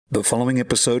The following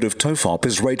episode of TOEFOP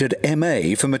is rated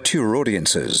MA for mature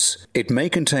audiences. It may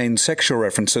contain sexual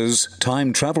references,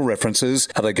 time travel references,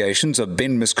 allegations of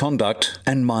bin misconduct,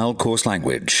 and mild coarse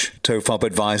language. TOEFOP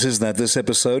advises that this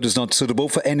episode is not suitable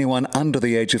for anyone under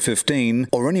the age of 15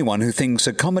 or anyone who thinks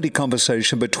a comedy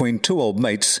conversation between two old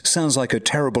mates sounds like a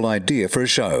terrible idea for a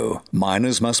show.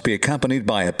 Minors must be accompanied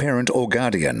by a parent or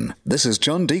guardian. This is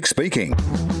John Deek speaking.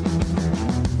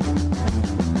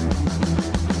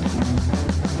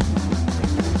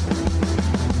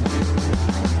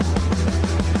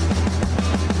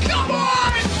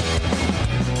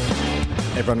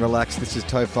 Everyone relax, this is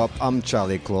TOEFOP. I'm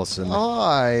Charlie Clausen.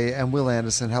 I am Will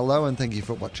Anderson. Hello and thank you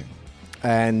for watching.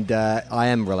 And I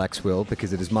am Relax Will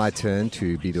because it is my turn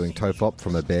to be doing TOEFOP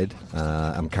from a bed.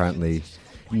 I'm currently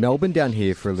in Melbourne down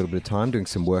here for a little bit of time, doing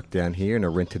some work down here in a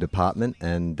rented apartment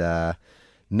and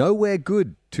nowhere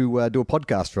good to do a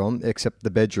podcast from except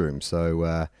the bedroom.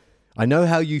 So I know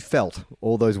how you felt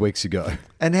all those weeks ago.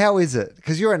 And how is it?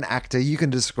 Because you're an actor, you can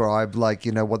describe what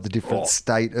the different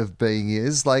state of being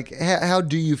is. Like, how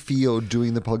do you feel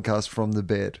doing the podcast from the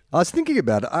bed? I was thinking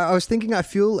about it. I was thinking I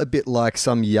feel a bit like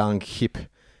some young, hip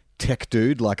tech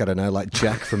dude, like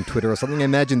Jack from Twitter or something. I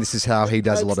imagine this is how he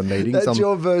does a lot of meetings. That's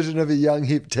your version of a young,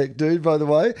 hip tech dude, by the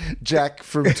way. Jack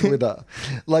from Twitter.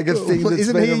 Like a thing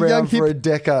that's been around for a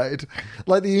decade.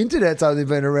 Like the internet's only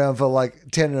been around for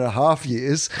 10 and a half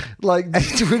years. Like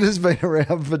Twitter's been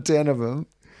around for 10 of them.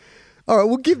 All right,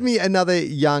 well, give me another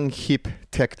young, hip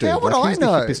tech dude. How would I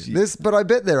know? But I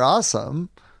bet there are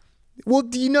some. Well,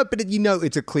 but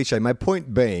it's a cliche. My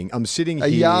point being, I'm sitting here. A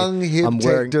young, hip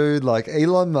tech dude like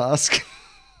Elon Musk.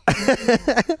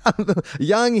 A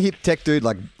young, hip tech dude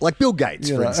like Bill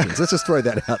Gates, for instance. Let's just throw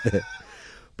that out there.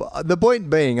 But the point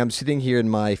being, I'm sitting here in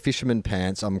my fisherman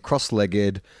pants. I'm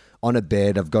cross-legged on a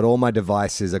bed. I've got all my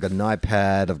devices. I've got an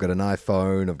iPad. I've got an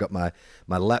iPhone. I've got my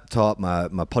laptop, my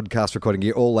podcast recording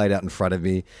gear all laid out in front of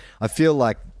me. I feel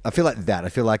like that. I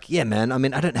feel like, yeah, man, I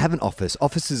mean, I don't have an office.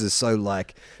 Offices are so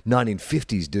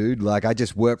 1950s, dude. I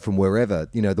just work from wherever.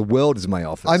 The world is my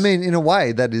office. I mean, in a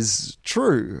way, that is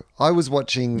true. I was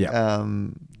watching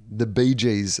the Bee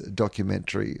Gees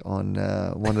documentary on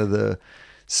one of the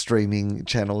streaming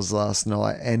channels last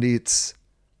night, and it's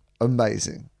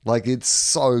amazing. It's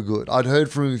so good. I'd heard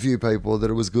from a few people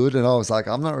that it was good, and I was like,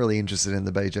 I'm not really interested in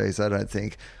the Bee Gees, I don't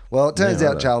think. Well, it turns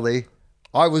out, Charlie,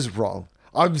 I was wrong.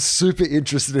 I'm super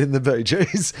interested in the Bee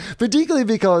Gees, particularly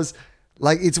because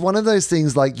it's one of those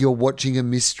things you're watching a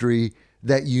mystery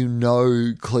that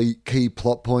key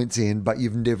plot points in, but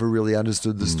you've never really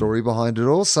understood the story behind it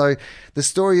all. So the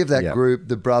story of that group,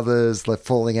 the brothers,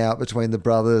 falling out between the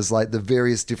brothers, the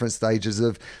various different stages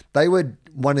of, they were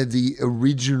one of the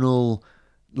original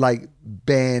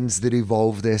bands that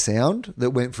evolved their sound, that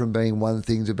went from being one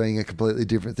thing to being a completely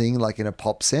different thing, in a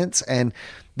pop sense. And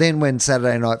then when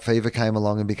Saturday Night Fever came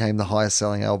along and became the highest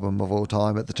selling album of all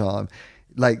time at the time,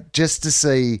 just to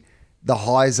see the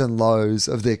highs and lows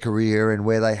of their career and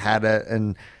where they had it,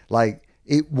 and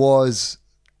it was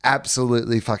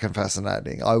absolutely fucking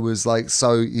fascinating. I was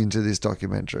so into this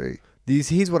documentary.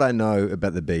 Here's what I know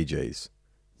about the Bee Gees.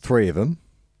 3 of them,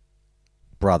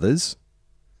 brothers,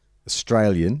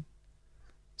 Australian,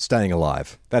 staying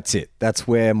alive. That's it. That's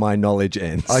where my knowledge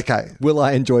ends. Okay. Will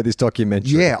I enjoy this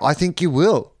documentary? Yeah, I think you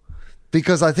will.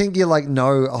 Because I think you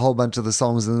know a whole bunch of the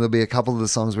songs, and there'll be a couple of the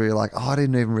songs where you're like, oh, I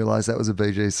didn't even realize that was a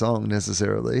Bee Gees song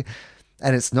necessarily.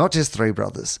 And it's not just 3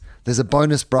 brothers. There's a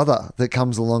bonus brother that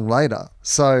comes along later.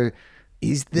 So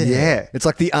is there? Yeah. It's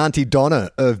like the Auntie Donna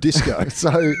of disco.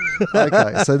 So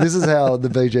this is how the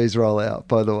Bee Gees roll out,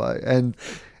 by the way. And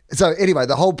so anyway,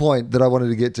 the whole point that I wanted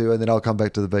to get to, and then I'll come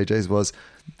back to the Bee Gees, was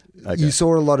you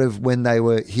saw a lot of, when they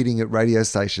were hitting at radio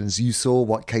stations, you saw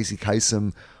what Casey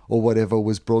Kasem or whatever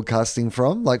was broadcasting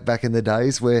from, back in the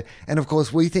days where, and of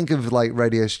course we think of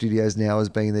radio studios now as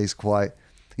being these quite,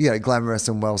 glamorous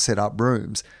and well set up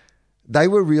rooms. They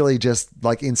were really just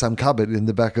in some cupboard in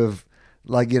the back of,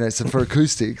 so for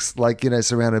acoustics,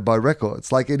 surrounded by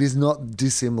records. It is not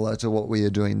dissimilar to what we are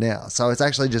doing now. So it's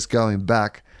actually just going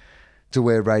back to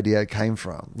where radio came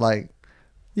from.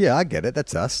 Yeah, I get it.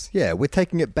 That's us. Yeah, we're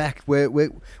taking it back. We're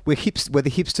the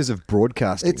hipsters of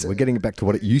broadcasting. We're getting it back to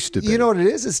what it used to be. You know what it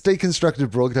is? It's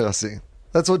deconstructed broadcasting.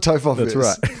 That's what TOEFOP is.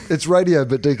 That's right. It's radio,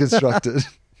 but deconstructed.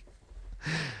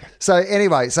 So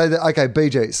anyway, Bee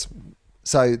Gees.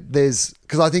 So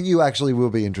because I think you actually will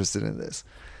be interested in this.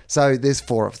 So there's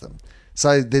 4 of them.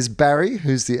 So there's Barry,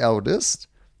 who's the eldest,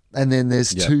 and then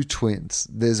there's 2 twins.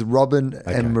 There's Robin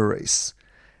and Maurice.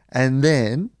 And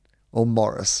then, or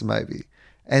Morris maybe.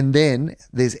 And then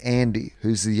there's Andy,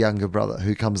 who's the younger brother,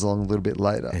 who comes along a little bit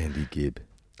later. Andy Gibb.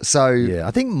 So Yeah,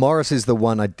 I think Morris is the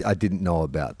one I didn't know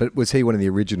about, but was he one of the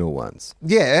original ones?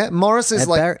 yeah, Morris is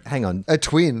And like hang on, a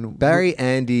twin. Barry,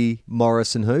 Andy,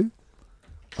 Morris, and who?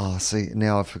 Oh, see,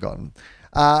 now I've forgotten.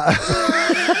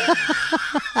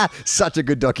 Such a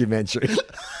good documentary.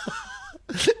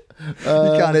 You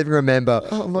can't even remember.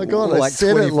 Oh my God, I like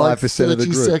said it like 25% of the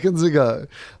 30 group. seconds ago.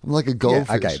 I'm like a Yeah,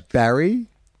 goldfish. okay,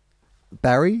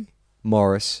 Barry,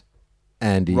 Morris,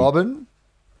 Andy. Robin?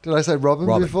 Did I say Robin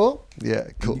Robin. before? Yeah,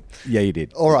 cool. Yeah, you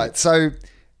did. All right, so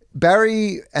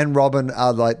Barry and Robin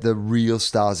are like the real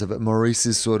stars of it. Maurice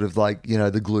is sort of like, you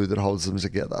know, the glue that holds them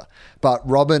together. But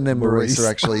Robin and Maurice are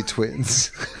actually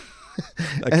twins.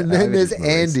 And then there's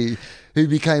Andy, who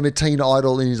became a teen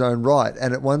idol in his own right,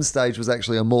 and at one stage was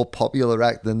actually a more popular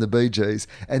act than the Bee Gees,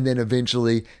 and then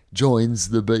eventually joins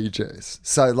the Bee Gees.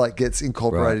 So like gets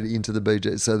incorporated into the Bee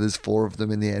Gees. So there's 4 of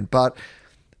them in the end. But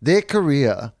their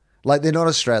career, like they're not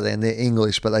Australian, they're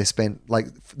English, but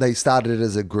they started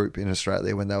as a group in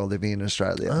Australia when they were living in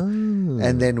Australia,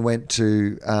 and then went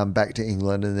to back to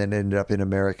England, and then ended up in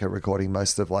America recording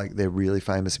most of like their really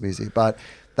famous music. But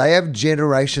they have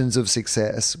generations of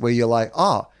success where you're like,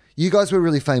 oh, you guys were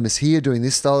really famous here doing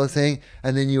this style of thing,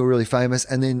 and then you were really famous,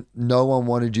 and then no one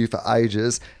wanted you for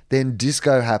ages. Then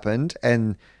disco happened,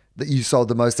 and that you sold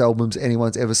the most albums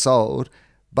anyone's ever sold.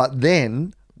 But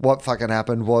then what fucking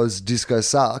happened was disco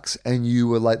sucks, and you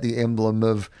were like the emblem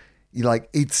of, like,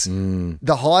 it's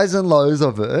the highs and lows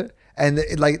of it. And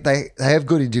like they have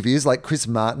good interviews. Like Chris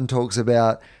Martin talks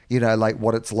about, you know, like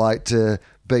what it's like to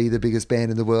be the biggest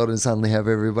band in the world and suddenly have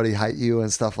everybody hate you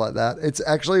and stuff like that. It's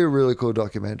actually a really cool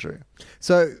documentary.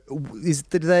 So,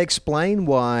 did they explain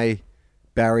why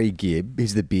Barry Gibb,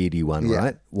 he's the beardy one, Yeah.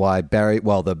 right? Why Barry,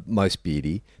 well, the most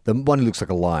beardy, the one who looks like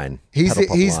a lion. He's Paddle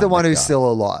pop the lion, one that who's guy. still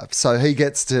alive, so he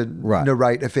gets to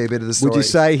narrate a fair bit of the story. Would you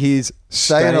say he's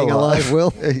staying alive,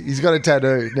 Will? He's got a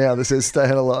tattoo now that says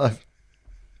 "Staying Alive."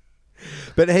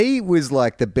 But he was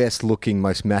like the best looking,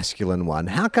 most masculine one.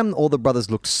 How come all the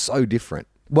brothers look so different?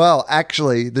 Well,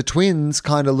 actually, the twins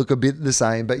kind of look a bit the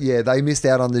same, but yeah, they missed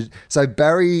out on the. So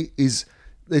Barry is.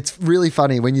 It's really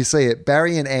funny when you see it.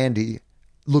 Barry and Andy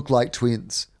look like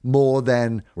twins more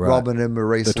than Robin and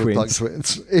Maurice look like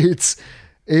twins.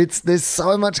 It's there's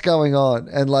so much going on,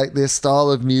 and like their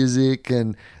style of music,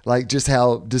 and like just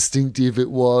how distinctive it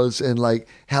was, and like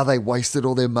how they wasted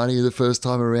all their money the first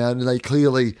time around, and they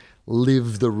clearly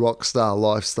live the rock star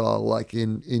lifestyle like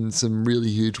in some really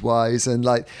huge ways. And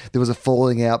like there was a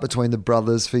falling out between the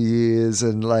brothers for years,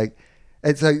 and like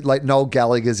it's like Noel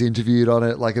Gallagher's interviewed on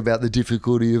it, like about the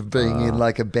difficulty of being in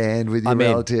like a band with your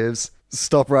relatives.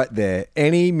 Stop right there.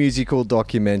 Any musical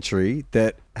documentary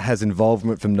that has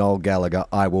involvement from Noel Gallagher,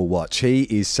 I will watch. He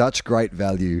is such great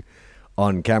value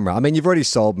on camera. I mean, you've already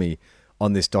sold me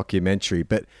on this documentary,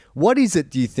 but what is it,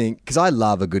 do you think? Because I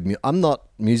love a good I'm not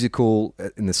musical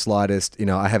in the slightest. You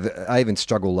know, I even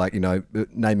struggle, like, you know,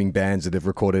 naming bands that have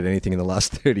recorded anything in the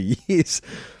last 30 years.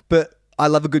 But I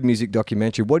love a good music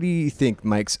documentary. What do you think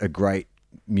makes a great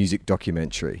music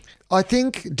documentary? I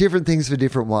think different things for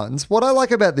different ones. What I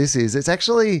like about this is it's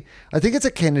actually, I think it's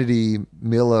a Kennedy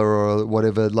Miller or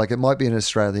whatever, like it might be an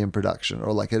Australian production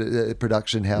or like a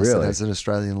production house that has an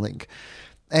Australian link.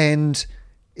 And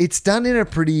it's done in a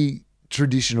pretty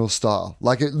traditional style.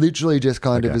 Like it literally just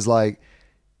kind of is like,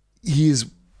 here's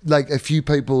like a few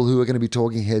people who are going to be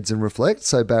talking heads and reflect.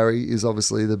 So Barry is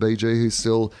obviously the BG who's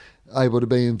still able to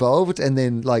be involved, and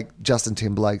then like Justin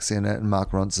Timberlake's in it and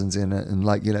Mark Ronson's in it, and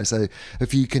like, you know, so a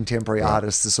few contemporary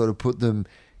artists to sort of put them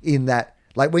in that.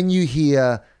 Like when you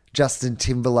hear Justin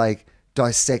Timberlake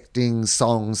dissecting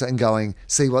songs and going,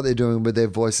 see what they're doing with their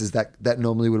voices, that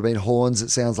normally would have been horns. It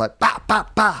sounds like ba ba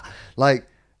ba,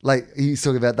 like he's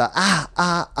talking about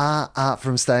the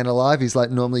from Staying Alive. He's like,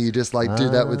 normally you just like do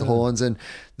that with horns, and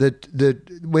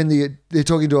when they're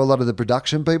talking to a lot of the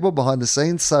production people behind the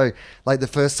scenes. So like the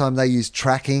first time they use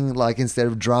tracking, like instead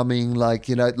of drumming, like,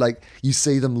 you know, like you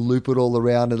see them loop it all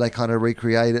around and they kind of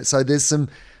recreate it. So there's some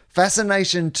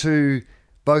fascination to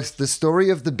both the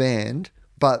story of the band,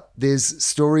 but there's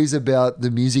stories about the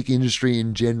music industry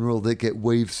in general that get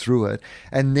weaved through it.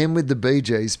 And then with the Bee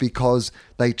Gees, because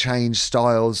they change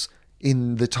styles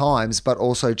in the times, but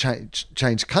also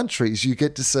change countries, you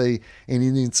get to see an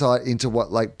insight into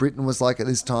what like Britain was like at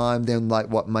this time, then like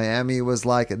what Miami was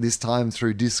like at this time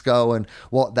through disco and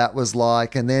what that was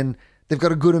like. And then they've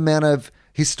got a good amount of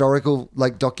historical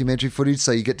like documentary footage,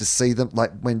 so you get to see them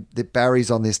like when Barry's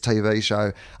on this TV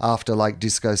show after like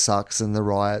Disco Sucks and the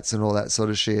riots and all that sort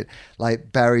of shit.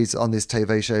 Like Barry's on this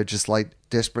TV show just like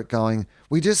desperate, going,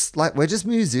 we're just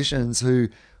musicians who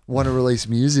want to release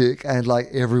music, and like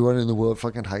everyone in the world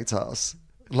fucking hates us.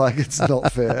 Like, it's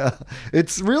not fair.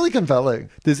 It's really compelling.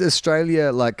 Does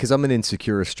Australia, like, because I'm an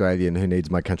insecure Australian who needs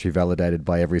my country validated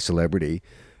by every celebrity,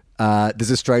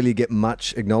 does Australia get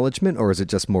much acknowledgement, or is it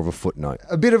just more of a footnote?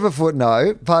 A bit of a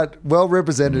footnote, but well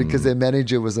represented because their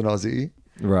manager was an Aussie.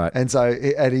 Right. And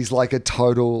he's like a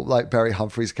total, like, Barry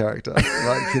Humphries character.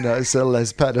 Like, you know, Sir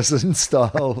Les Patterson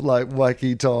style, like,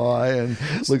 wacky tie, and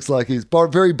looks like he's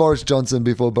very Boris Johnson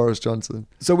before Boris Johnson.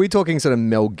 So we're talking sort of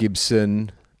Mel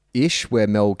Gibson-ish, where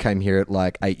Mel came here at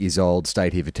like 8 years old,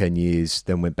 stayed here for 10 years,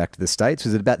 then went back to the States.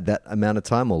 Was it about that amount of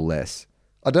time or less?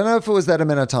 I don't know if it was that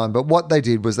amount of time, but what they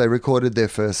did was they recorded their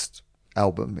first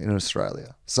album in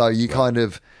Australia. So you kind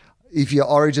of, if your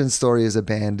origin story as a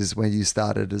band is when you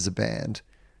started as a band,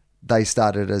 they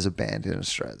started as a band in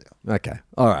Australia. Okay.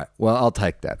 All right. Well, I'll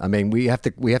take that. I mean, we have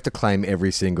to claim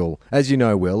every single, as you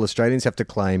know, Will, Australians have to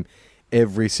claim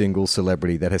every single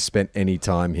celebrity that has spent any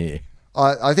time here.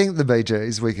 I think the Bee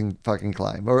Gees we can fucking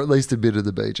claim, or at least a bit of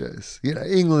the Bee Gees. You know,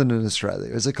 England and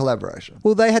Australia as a collaboration.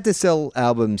 Well, they had to sell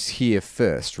albums here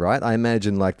first, right? I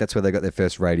imagine like that's where they got their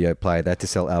first radio play. They had to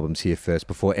sell albums here first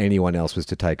before anyone else was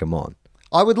to take them on.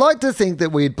 I would like to think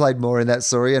that we had played more in that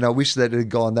story, and I wish that it had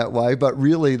gone that way, but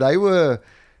really they were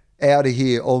out of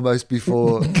here almost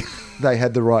before they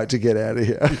had the right to get out of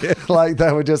here. Yeah. Like,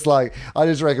 they were just like, I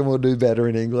just reckon we'll do better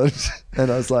in England.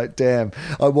 And I was like, damn.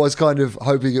 I was kind of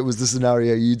hoping it was the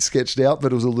scenario you'd sketched out,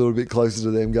 but it was a little bit closer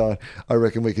to them going, I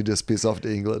reckon we could just piss off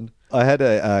to England. I had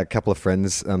a couple of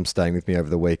friends staying with me over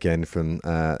the weekend from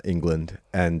England,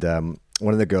 and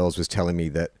one of the girls was telling me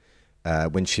that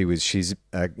when she's in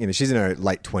her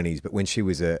late 20s, but when she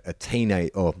was a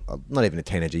teenager, or not even a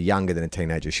teenager, younger than a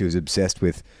teenager, she was obsessed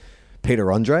with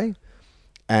Peter Andre.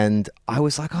 And I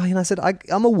was like, I said,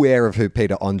 I'm aware of who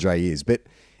Peter Andre is, but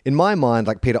in my mind,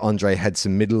 like, Peter Andre had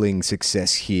some middling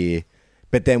success here,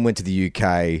 but then went to the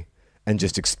UK and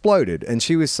just exploded. And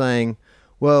she was saying,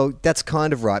 well, that's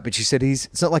kind of right, but she said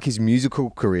it's not like his musical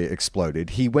career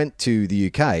exploded. He went to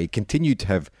the UK, continued to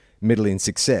have middling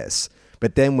success,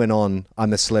 but then went on,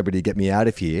 I'm a Celebrity, Get Me Out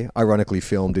of Here, ironically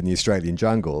filmed in the Australian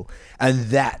jungle. And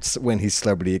that's when his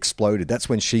celebrity exploded. That's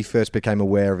when she first became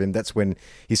aware of him. That's when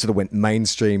he sort of went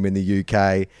mainstream in the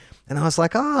UK. And I was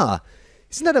like,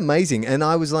 isn't that amazing? And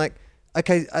I was like,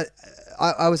 okay,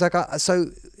 I was like,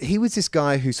 so he was this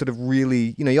guy who sort of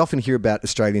really, you often hear about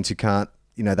Australians who can't,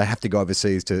 they have to go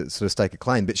overseas to sort of stake a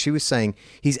claim. But she was saying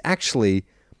he's actually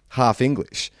half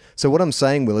English. So what I'm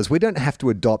saying, Will, is we don't have to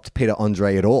adopt Peter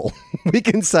Andre at all. We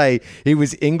can say he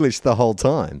was English the whole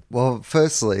time. Well,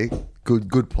 firstly,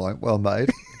 good point. Well made.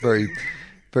 Very,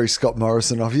 very Scott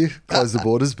Morrison of you. Close the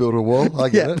borders, build a wall. I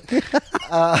get it.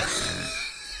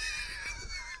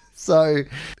 So,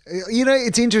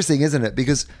 it's interesting, isn't it?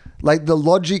 Because, like, the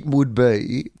logic would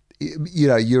be,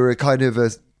 you're a kind of a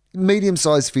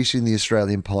medium-sized fish in the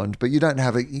Australian pond, but you don't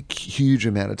have a huge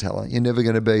amount of talent. You're never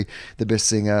going to be the best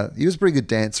singer. He was a pretty good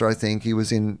dancer, I think. He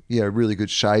was in really good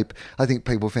shape. I think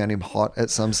people found him hot at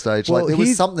some stage. Well, there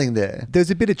was something there. There's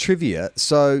a bit of trivia.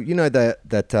 So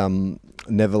that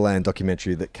Neverland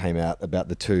documentary that came out about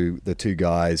the two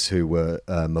guys who were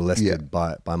molested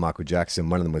by Michael Jackson.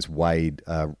 One of them was Wade.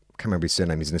 I can't remember his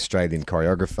surname. He's an Australian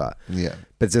choreographer. Yeah,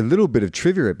 but there's a little bit of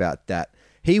trivia about that.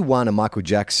 He won a Michael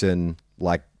Jackson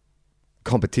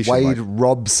competition.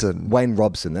 Wayne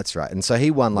Robson, that's right. And so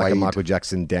he won a Michael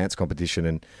Jackson dance competition,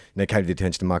 and came to the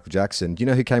attention of Michael Jackson. Do you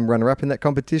know who came runner-up in that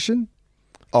competition?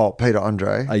 Oh, Peter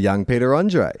Andre. A young Peter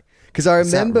Andre. Because I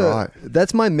remember,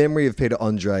 that's my memory of Peter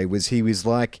Andre, he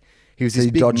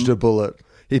dodged a bullet.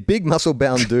 A big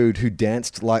muscle-bound dude who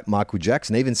danced like Michael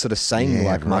Jackson, even sort of sang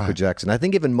like Michael Jackson. I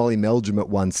think even Molly Meldrum at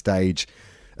one stage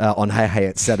on Hey Hey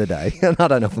It's Saturday, and I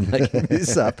don't know if I'm making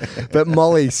this up, but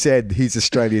Molly said he's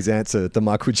Australia's answer to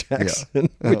Michael Jackson,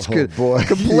 which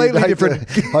completely different.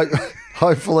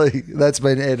 Hopefully that's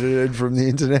been edited from the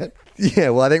internet.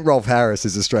 Yeah, well, I think Rolf Harris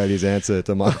is Australia's answer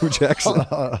to Michael Jackson.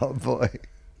 Oh boy.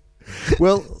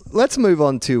 Well, let's move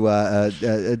on to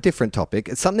a different topic.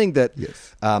 It's something that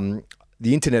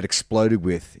the internet exploded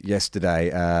with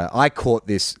yesterday. I caught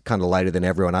this kind of later than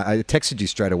everyone. I texted you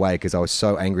straight away because I was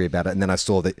so angry about it. And then I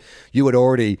saw that you had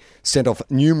already sent off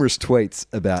numerous tweets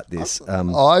about this.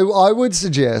 I would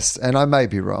suggest, and I may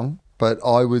be wrong, but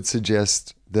I would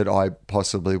suggest that I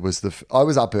possibly was I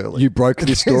was up early. You broke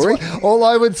this story? All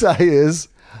I would say is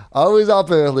I was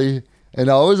up early and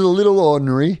I was a little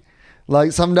ornery.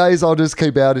 Like, some days I'll just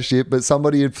keep out of shit, but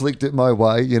somebody had flicked it my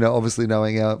way, obviously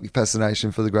knowing our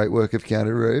fascination for the great work of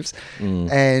Keanu Reeves.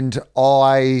 And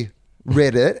I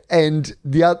read it. And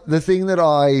the thing that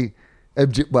I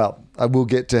will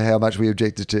get to how much we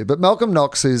objected to, but Malcolm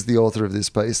Knox, who's the author of this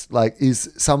piece, is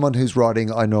someone whose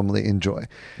writing I normally enjoy.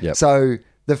 Yep. So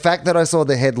the fact that I saw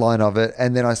the headline of it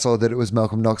and then I saw that it was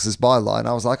Malcolm Knox's byline,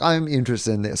 I was like, I'm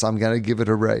interested in this. I'm going to give it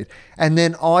a read. And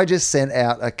then I just sent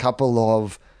out a couple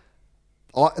of,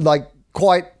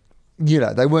 quite,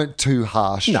 they weren't too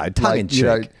harsh. No,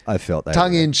 tongue-in-cheek. I felt that.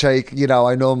 Tongue-in-cheek,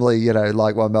 I normally,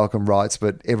 like what Malcolm writes,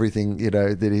 but everything,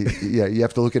 that he, you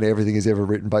have to look at everything he's ever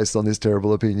written based on this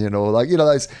terrible opinion or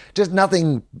those, just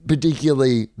nothing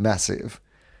particularly massive.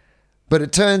 But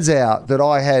it turns out that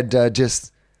I had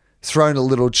just thrown a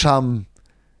little chum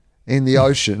in the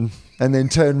ocean and then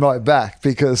turned my back,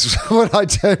 because when I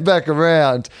turned back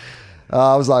around,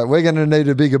 I was like, we're going to need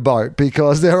a bigger boat,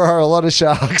 because there are a lot of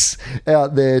sharks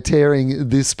out there tearing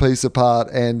this piece apart,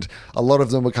 and a lot of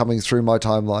them were coming through my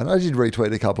timeline. I did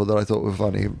retweet a couple that I thought were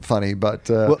funny, but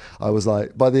I was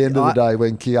like, by the end of the day,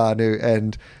 when Keanu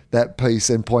and that piece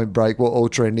and Point Break were all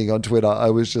trending on Twitter, I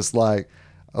was just like,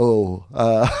 I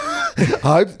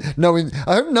hope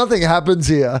nothing happens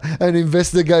here and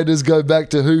investigators go back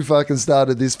to who fucking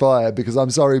started this fire, because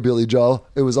I'm sorry, Billy Joel,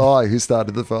 it was I who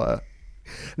started the fire.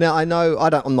 Now, I know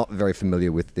I'm not very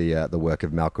familiar with the work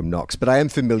of Malcolm Knox, but I am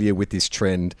familiar with this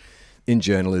trend in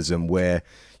journalism where,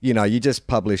 you just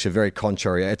publish a very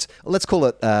contrary. Let's call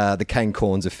it the Kane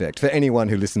Corns effect. For anyone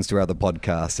who listens to our other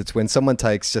podcasts, it's when someone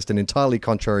takes just an entirely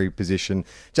contrary position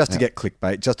just to get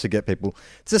clickbait, just to get people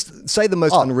just say the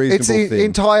most unreasonable thing. It's the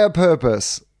entire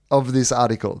purpose of this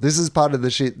article. This is part of the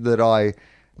shit that I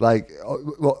like.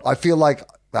 Well, I feel like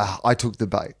I took the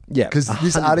bait. Yeah. Because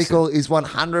this article is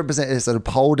 100%, there's a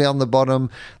poll down the bottom.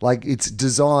 Like, it's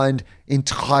designed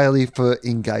entirely for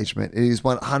engagement. It is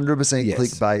 100%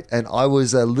 clickbait. And I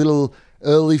was a little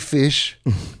early fish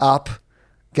up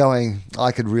going,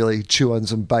 I could really chew on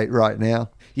some bait right now.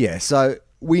 Yeah. So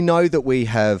we know that we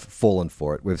have fallen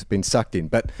for it. We've been sucked in.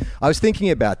 But I was thinking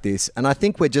about this, and I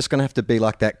think we're just going to have to be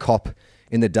like that cop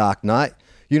in The Dark Knight.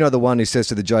 The one who says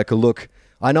to the Joker, look,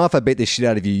 I know if I beat this shit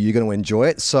out of you, you're going to enjoy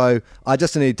it. So I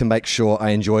just need to make sure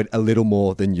I enjoyed a little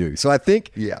more than you. So I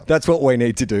think that's what we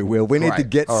need to do, Will. We need to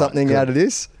get something out of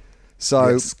this.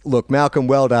 So look, Malcolm,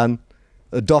 well done.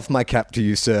 Doff my cap to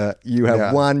you, sir. You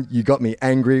have won. You got me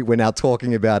angry. We're now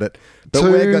talking about it. But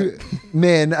Two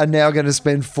men are now going to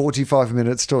spend 45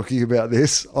 minutes talking about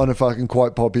this on a fucking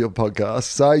quite popular podcast.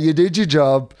 So you did your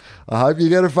job. I hope you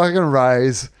get a fucking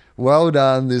raise. Well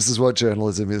done. This is what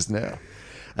journalism is now.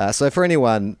 So for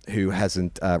anyone who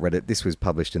hasn't read it, this was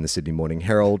published in the Sydney Morning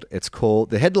Herald.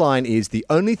 The headline is The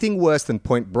Only Thing Worse Than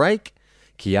Point Break,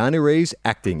 Keanu Reeves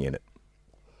acting in it.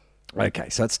 Okay,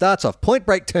 so it starts off, Point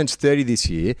Break turns 30 this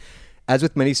year. As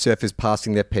with many surfers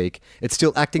passing their peak, it's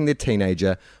still acting their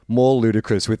teenager more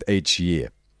ludicrous with each year.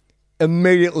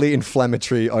 Immediately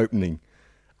inflammatory opening.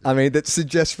 I mean, that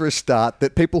suggests for a start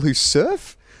that people who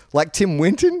surf, like Tim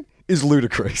Winton, is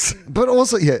ludicrous. But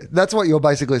also, that's what you're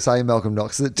basically saying, Malcolm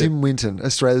Knox, that Tim Winton,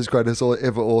 Australia's greatest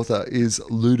ever author, is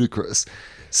ludicrous.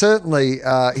 Certainly,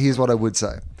 here's what I would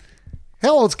say.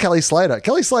 How old's Kelly Slater?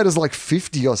 Kelly Slater's like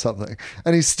 50 or something,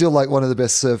 and he's still like one of the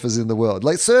best surfers in the world.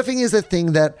 Like, surfing is a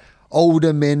thing that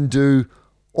older men do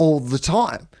all the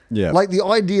time. Yeah. Like, the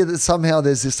idea that somehow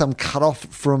there's some cutoff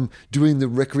from doing the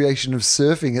recreation of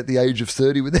surfing at the age of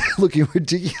 30 without looking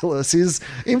ridiculous is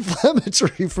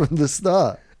inflammatory from the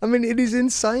start. I mean, it is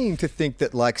insane to think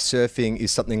that like surfing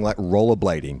is something like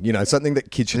rollerblading, something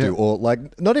that kids should do, or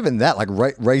like not even that, like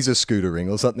razor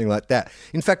scootering or something like that.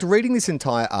 In fact, reading this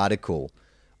entire article,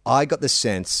 I got the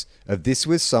sense of this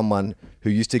was someone who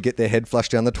used to get their head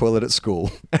flushed down the toilet at school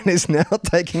and is now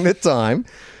taking the time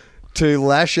to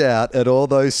lash out at all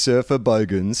those surfer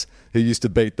bogans who used to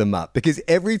beat them up, because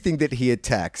everything that he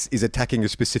attacks is attacking a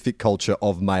specific culture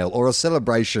of male or a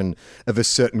celebration of a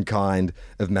certain kind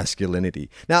of masculinity.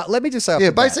 Now, let me just say...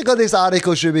 basically this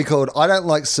article should be called I Don't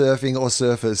Like Surfing or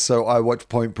Surfers, So I Watch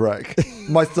Point Break.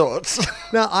 My thoughts.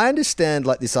 Now, I understand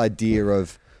like this idea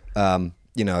of, films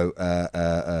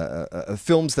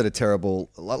that are terrible.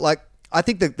 Like, I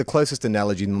think the closest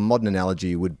analogy, the modern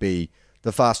analogy would be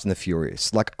The Fast and the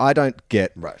Furious. Like, I don't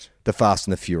get The Fast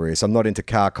and the Furious. I'm not into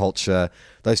car culture.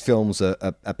 Those films are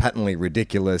patently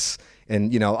ridiculous.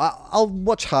 And, I'll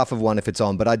watch half of one if it's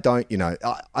on, but I don't,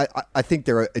 I think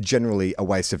they're generally a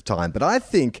waste of time. But I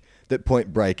think that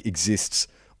Point Break exists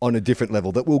on a different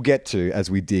level that we'll get to as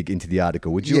we dig into the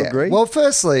article. Would you agree? Well,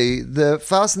 firstly, the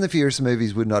Fast and the Furious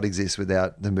movies would not exist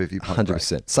without the movie Point Break.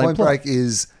 100%. Same Point Break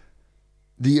is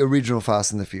the original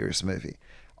Fast and the Furious movie.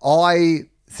 I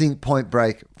think Point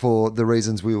Break, for the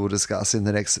reasons we will discuss in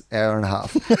the next hour and a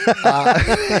half,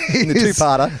 in the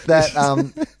two-parter,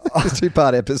 the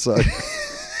two-part episode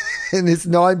in this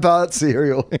 9-part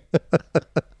serial.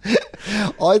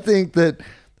 I think that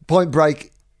Point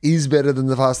Break is better than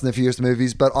the Fast and the Furious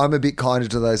movies, but I'm a bit kinder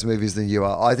to those movies than you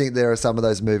are. I think there are some of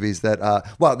those movies that are,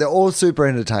 well, they're all super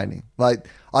entertaining. Like,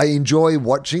 I enjoy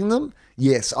watching them.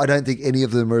 Yes, I don't think any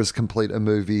of them are as complete a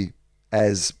movie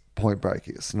as Point Break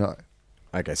is. No.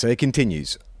 Okay, so it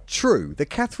continues. True, the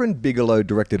Catherine Bigelow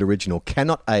directed original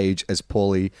cannot age as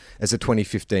poorly as the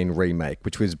 2015 remake,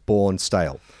 which was born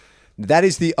stale. That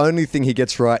is the only thing he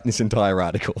gets right in this entire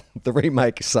article. The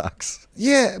remake sucks.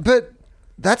 Yeah, but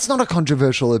that's not a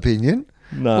controversial opinion.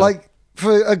 No. Like,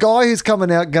 for a guy who's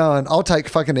coming out going, I'll take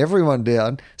fucking everyone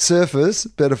down. Surfers,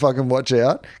 better fucking watch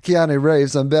out. Keanu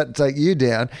Reeves, I'm about to take you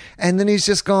down. And then he's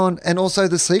just gone, and also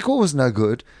the sequel was no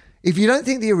good. If you don't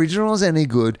think the original is any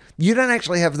good, you don't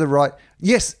actually have the right...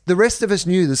 Yes, the rest of us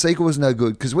knew the sequel was no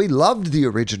good because we loved the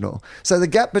original. So the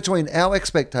gap between our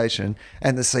expectation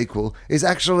and the sequel is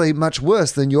actually much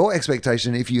worse than your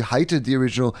expectation if you hated the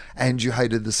original and you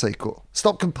hated the sequel.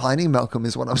 Stop complaining, Malcolm,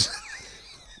 is what I'm saying.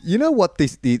 You know what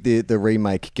the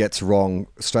remake gets wrong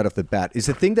straight off the bat is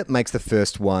the thing that makes the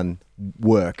first one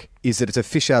work is that it's a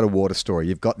fish out of water story.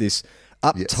 You've got this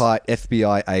uptight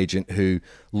FBI agent who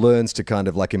learns to kind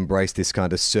of like embrace this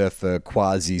kind of surfer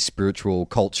quasi-spiritual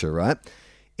culture, right?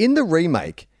 In the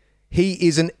remake, he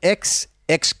is an X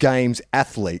Games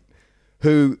athlete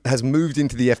who has moved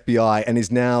into the FBI and is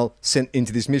now sent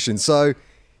into this mission. So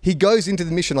he goes into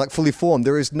the mission like fully formed.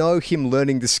 There is no him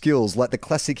learning the skills like the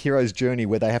classic hero's journey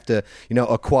where they have to,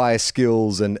 acquire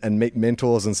skills and meet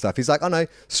mentors and stuff. He's like, oh no,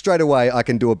 straight away I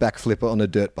can do a backflip on a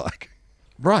dirt bike.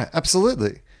 Right,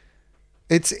 absolutely.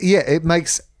 It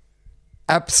makes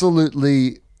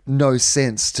absolutely no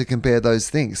sense to compare those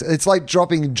things. It's like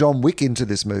dropping John Wick into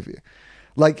this movie.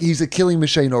 Like, he's a killing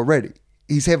machine already.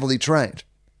 He's heavily trained.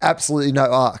 Absolutely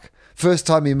no arc. First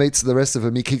time he meets the rest of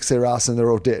them, he kicks their ass and they're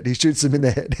all dead. He shoots them in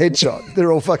the head. Headshot.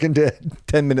 They're all fucking dead.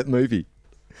 10-minute movie.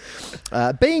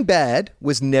 Being bad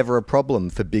was never a problem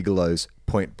for Bigelow's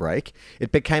Point Break.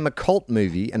 It became a cult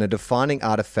movie and a defining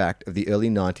artifact of the early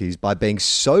 90s by being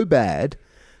so bad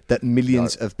that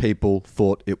millions of people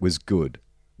thought it was good.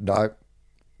 No.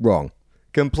 Wrong.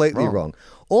 Completely wrong.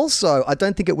 Also, I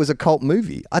don't think it was a cult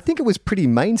movie. I think it was pretty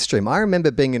mainstream. I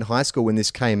remember being in high school when this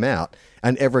came out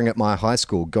and everyone at my high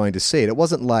school going to see it. It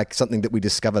wasn't like something that we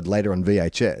discovered later on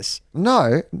VHS.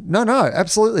 No,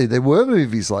 absolutely. There were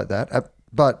movies like that,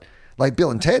 but like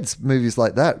Bill and Ted's movies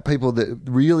like that, people that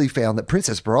really found that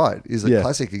Princess Bride is a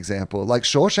classic example. Like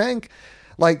Shawshank.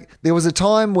 Like, there was a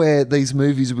time where these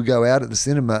movies would go out at the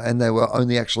cinema and they were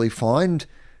only actually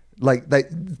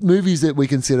movies that we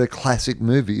consider classic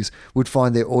movies would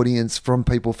find their audience from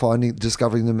people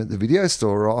discovering them at the video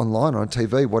store or online or on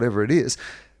TV, whatever it is.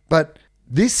 But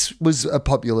this was a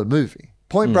popular movie.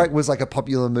 Point Break was like a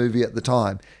popular movie at the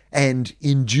time and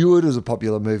endured as a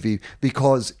popular movie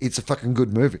because it's a fucking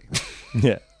good movie.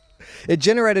 Yeah. It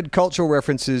generated cultural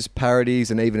references, parodies,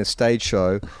 and even a stage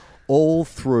show, all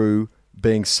through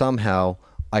being somehow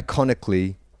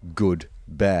iconically good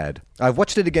bad. I've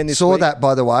watched it again this week. Saw that,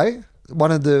 by the way.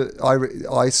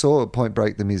 I saw Point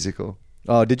Break the musical.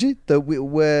 Oh, did you? The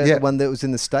one that was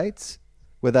in the States?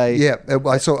 Where they... Yeah,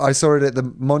 I saw it at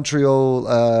the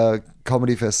Montreal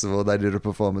Comedy Festival. They did a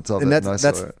performance of it, and I saw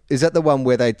it. Is that the one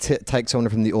where they take someone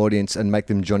from the audience and make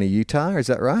them Johnny Utah? Is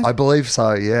that right? I believe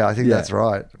so, yeah. I think that's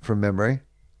right, from memory.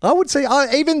 I would say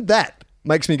even that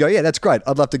makes me go, yeah, that's great.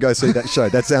 I'd love to go see that show.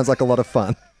 That sounds like a lot of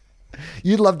fun.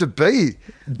 You'd love to be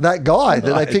that guy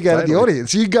that they pick out of the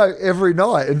audience. You go every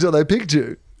night until they picked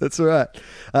you. That's right.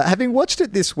 Having watched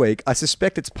it this week, I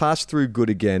suspect it's passed through good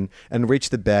again and reached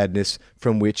the badness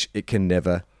from which it can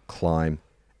never climb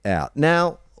out.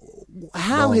 Now,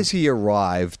 how has he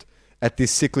arrived at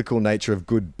this cyclical nature of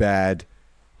good, bad?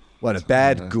 What, a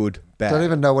bad, good, bad? I don't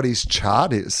even know what his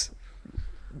chart is.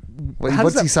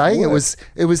 What's he saying? Work?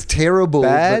 It was terrible.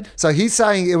 Bad? So he's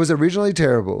saying it was originally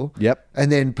terrible. Yep.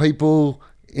 And then people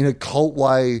in a cult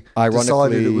way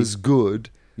decided it was good.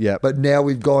 Yep. But now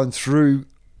we've gone through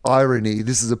irony.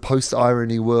 This is a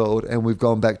post-irony world and we've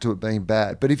gone back to it being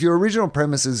bad. But if your original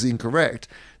premise is incorrect,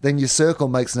 then your circle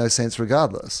makes no sense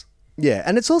regardless. Yeah.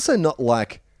 And it's also not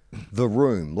like The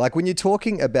Room. Like when you're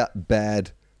talking about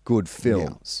bad, good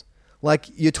films, like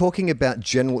you're talking about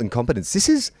general incompetence. This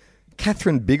is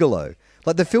Catherine Bigelow.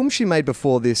 Like the film she made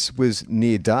before this was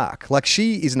Near Dark. Like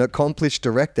she is an accomplished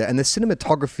director and the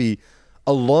cinematography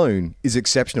alone is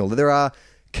exceptional. There are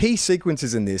key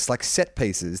sequences in this, like set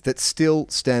pieces that still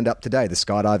stand up today. The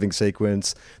skydiving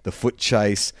sequence, the foot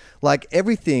chase, like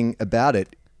everything about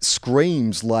it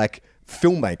screams like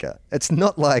filmmaker. It's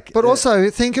not like... But also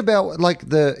think about like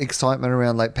the excitement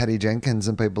around like Patty Jenkins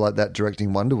and people like that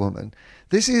directing Wonder Woman.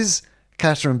 This is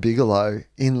Catherine Bigelow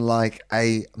in like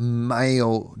a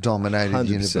male-dominated 100%.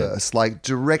 universe, like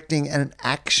directing an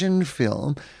action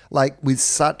film, like with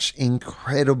such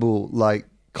incredible like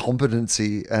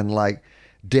competency and like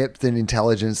depth and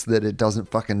intelligence that it doesn't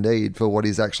fucking need for what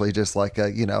is actually just like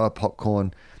a, you know, a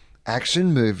popcorn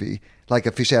action movie, like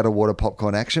a fish out of water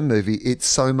popcorn action movie. It's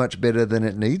so much better than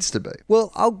it needs to be.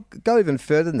 Well, I'll go even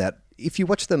further than that. If you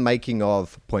watch the making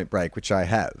of Point Break, which I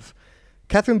have,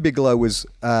 Catherine Bigelow was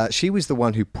she was the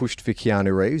one who pushed for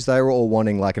Keanu Reeves. They were all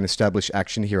wanting like an established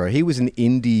action hero. He was an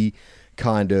indie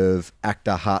kind of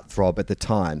actor heartthrob at the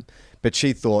time, but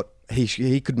she thought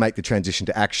he could make the transition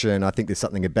to action. I think there's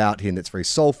something about him that's very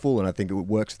soulful, and I think it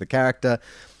works for the character.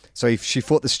 So she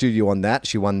fought the studio on that.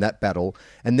 She won that battle.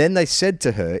 And then they said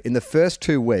to her, in the first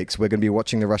 2 weeks, we're going to be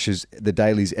watching the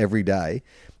dailies every day.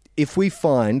 If we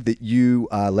find that you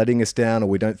are letting us down or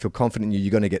we don't feel confident in you,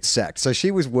 you're going to get sacked. So she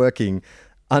was working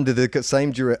under the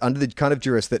kind of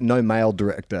jurist that no male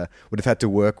director would have had to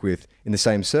work with in the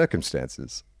same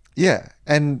circumstances. Yeah.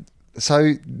 And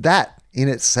so that in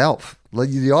itself, like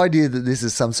the idea that this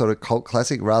is some sort of cult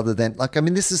classic rather than like, I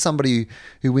mean, this is somebody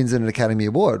who wins an Academy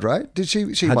Award, right? Did she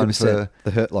won for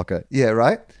The Hurt Locker? Yeah,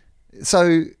 right.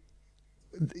 So,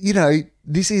 you know,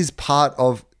 this is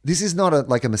not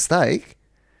like a mistake.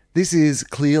 This is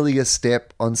clearly a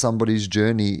step on somebody's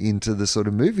journey into the sort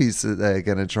of movies that they're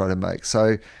going to try to make.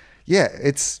 So, yeah,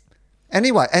 it's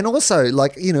anyway. And also,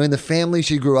 like, you know, in the family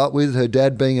she grew up with, her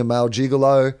dad being a male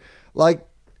gigolo, like,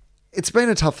 it's been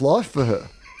a tough life for her.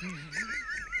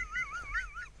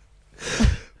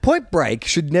 Point Break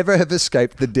should never have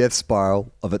escaped the death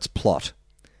spiral of its plot.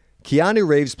 Keanu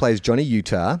Reeves plays Johnny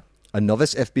Utah, a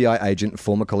novice FBI agent and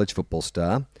former college football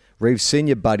star. Reeves'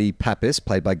 senior buddy, Pappas,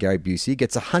 played by Gary Busey,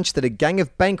 gets a hunch that a gang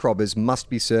of bank robbers must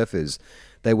be surfers.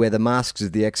 They wear the masks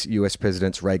of the ex-US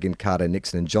presidents Reagan, Carter,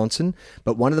 Nixon, and Johnson,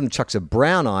 but one of them chucks a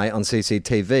brown eye on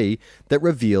CCTV that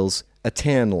reveals a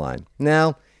tan line.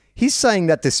 Now, he's saying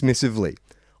that dismissively.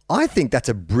 I think that's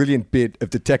a brilliant bit of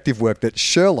detective work that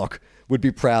Sherlock would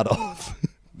be proud of.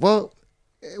 Well,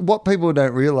 what people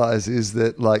don't realize is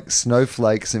that like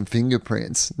snowflakes and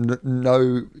fingerprints,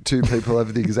 no two people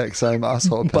have the exact same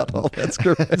asshole pattern. That's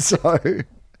correct. So it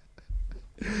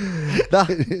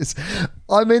is.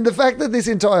 I mean, the fact that this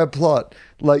entire plot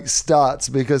like starts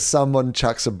because someone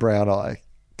chucks a brown eye.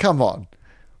 Come on.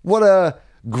 What a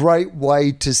great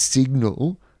way to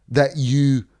signal that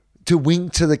to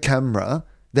wink to the camera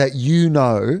that you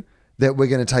know that we're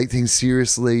going to take things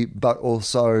seriously, but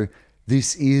also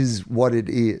this is what it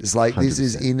is. Like 100%.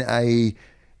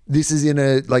 This is in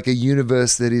a like a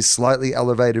universe that is slightly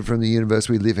elevated from the universe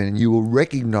we live in, and you will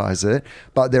recognize it,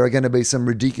 but there are going to be some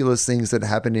ridiculous things that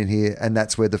happen in here, and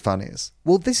that's where the fun is.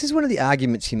 Well, this is one of the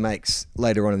arguments he makes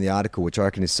later on in the article, which I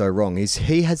reckon is so wrong, is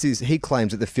he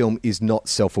claims that the film is not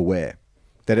self-aware,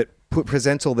 that it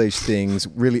presents all these things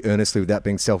really earnestly without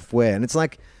being self-aware. And it's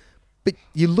like, but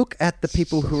you look at the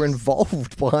people who are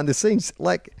involved behind the scenes,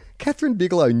 like Catherine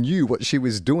Bigelow knew what she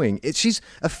was doing. She's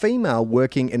a female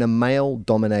working in a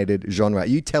male-dominated genre. Are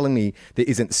you telling me there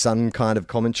isn't some kind of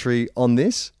commentary on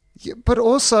this? Yeah, but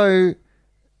also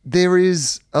there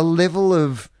is a level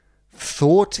of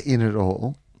thought in it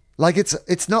all. Like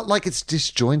it's not like it's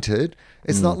disjointed.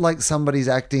 It's not like somebody's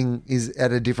acting is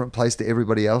at a different place to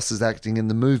everybody else's acting in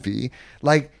the movie.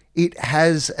 Like it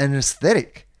has an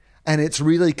aesthetic. And it's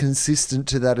really consistent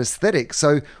to that aesthetic.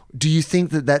 So do you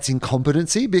think that that's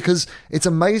incompetency? Because it's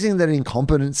amazing that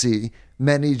incompetency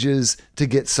manages to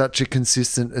get such a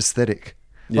consistent aesthetic.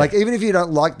 Yeah. Like even if you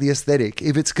don't like the aesthetic,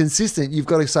 if it's consistent, you've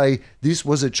got to say this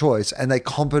was a choice and they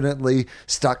competently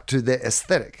stuck to their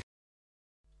aesthetic.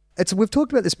 We've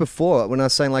talked about this before when I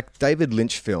was saying like David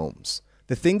Lynch films.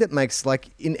 The thing that makes,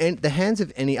 like, in the hands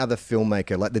of any other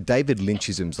filmmaker, like the David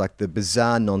Lynchisms, like the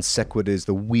bizarre non sequiturs,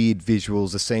 the weird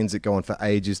visuals, the scenes that go on for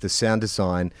ages, the sound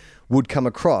design, would come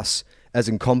across as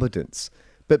incompetence.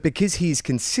 But because he's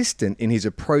consistent in his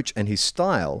approach and his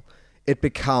style, it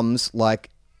becomes, like,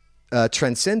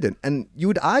 transcendent. And you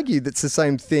would argue that's the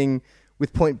same thing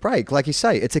with Point Break. Like you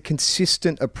say, it's a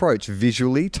consistent approach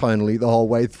visually, tonally, the whole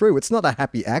way through. It's not a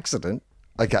happy accident.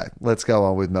 Okay, let's go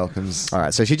on with Malcolm's. All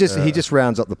right, so he just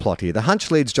rounds up the plot here. The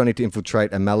hunch leads Johnny to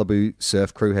infiltrate a Malibu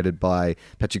surf crew headed by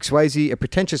Patrick Swayze, a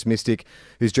pretentious mystic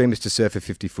whose dream is to surf a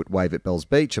 50-foot wave at Bells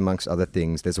Beach, amongst other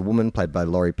things. There's a woman played by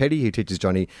Laurie Petty who teaches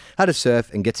Johnny how to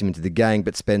surf and gets him into the gang,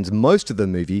 but spends most of the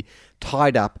movie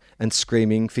tied up and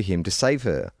screaming for him to save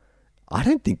her. I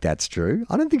don't think that's true.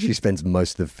 I don't think she spends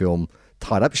most of the film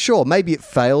tied up. Sure, maybe it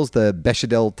fails the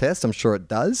Bechdel test. I'm sure it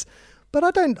does. But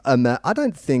I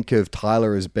don't think of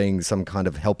Tyler as being some kind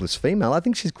of helpless female. I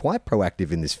think she's quite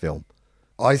proactive in this film.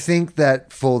 I think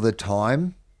that for the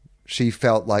time, she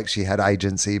felt like she had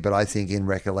agency, but I think in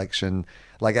recollection,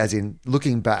 like as in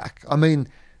looking back, I mean,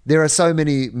 there are so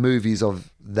many movies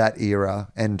of that era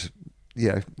and,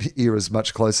 eras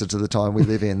much closer to the time we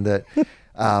live in that,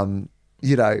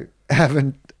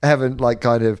 haven't like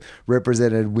kind of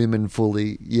represented women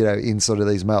fully, in sort of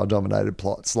these male dominated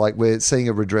plots. Like we're seeing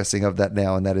a redressing of that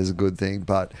now, and that is a good thing.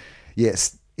 But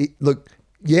yes,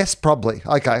 yes, probably.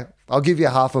 Okay. I'll give you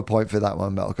half a point for that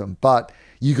one, Malcolm. But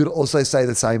you could also say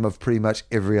the same of pretty much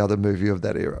every other movie of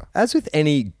that era. As with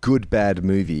any good, bad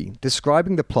movie,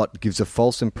 describing the plot gives a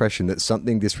false impression that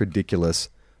something this ridiculous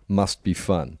must be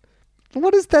fun.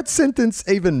 What does that sentence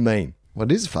even mean? What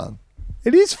is fun?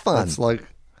 It is fun. It's like,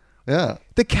 yeah.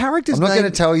 The character's I'm not going to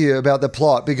tell you about the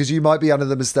plot because you might be under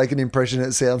the mistaken impression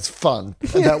it sounds fun.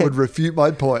 And that would refute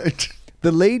my point.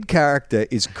 The lead character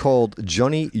is called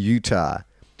Johnny Utah.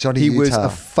 He was a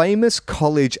famous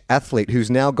college athlete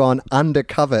who's now gone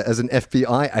undercover as an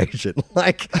FBI agent.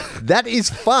 Like, that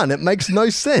is fun. It makes no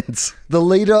sense. The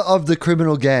leader of the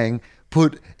criminal gang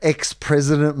put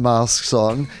ex-president masks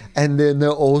on, and then they're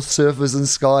all surfers and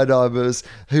skydivers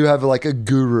who have like a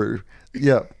guru.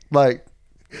 Yeah, like,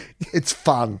 it's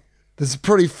fun. This is a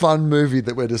pretty fun movie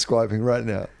that we're describing right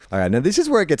now. All right, now this is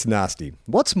where it gets nasty.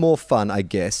 What's more fun, I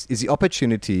guess, is the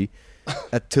opportunity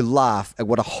to laugh at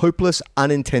what a hopeless,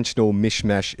 unintentional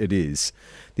mishmash it is.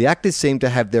 The actors seem to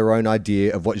have their own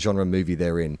idea of what genre movie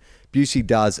they're in. Busey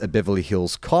does a Beverly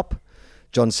Hills Cop.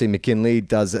 John C. McGinley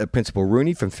does a Principal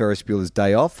Rooney from Ferris Bueller's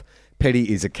Day Off.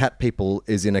 Petty is in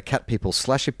a Cat People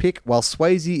slasher pick, while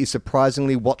Swayze is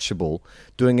surprisingly watchable,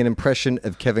 doing an impression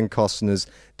of Kevin Costner's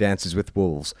Dances with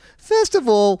Wolves. First of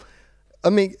all,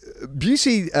 I mean,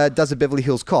 Busey does a Beverly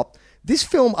Hills Cop. This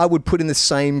film I would put in the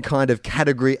same kind of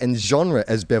category and genre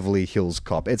as Beverly Hills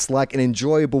Cop. It's like an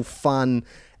enjoyable, fun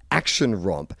action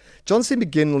romp. John C.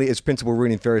 McGinley as Principal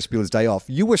Rooney in Ferris Bueller's Day Off.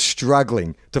 You were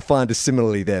struggling to find a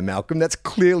simile there, Malcolm. That's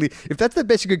clearly, if that's the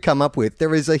best you could come up with,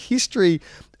 there is a history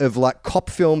of like cop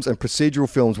films and procedural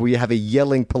films where you have a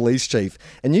yelling police chief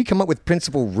and you come up with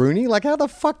Principal Rooney. Like, how the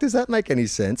fuck does that make any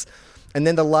sense? And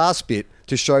then the last bit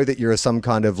to show that you're some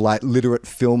kind of like literate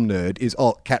film nerd is,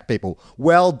 Cat People.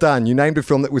 Well done. You named a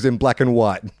film that was in black and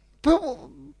white. But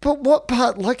what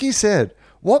part, like you said,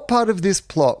 what part of this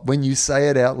plot, when you say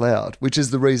it out loud, which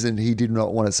is the reason he did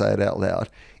not want to say it out loud,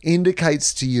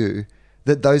 indicates to you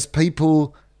that those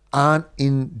people aren't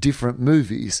in different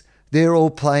movies? They're all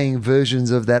playing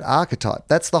versions of that archetype.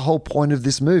 That's the whole point of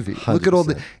this movie. 100%. Look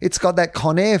at it's got that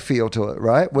Con Air feel to it,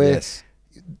 right? Where yes.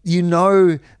 You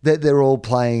know that they're all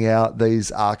playing out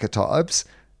these archetypes.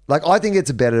 Like, I think it's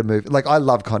a better movie. Like, I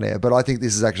love Con Air, but I think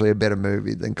this is actually a better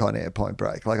movie than Con Air Point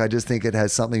Break. Like, I just think it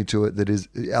has something to it that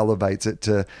elevates it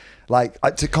to, like,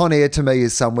 to Con Air to me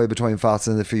is somewhere between Fast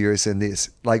and the Furious and this.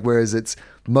 Like, whereas it's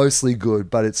mostly good,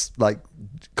 but it's like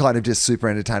kind of just super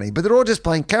entertaining. But they're all just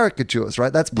playing caricatures,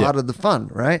 right? That's part of the fun,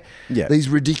 right? Yeah. These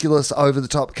ridiculous,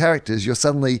 over-the-top characters. You're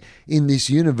suddenly in this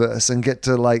universe and get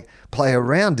to, like, play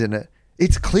around in it.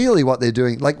 It's clearly what they're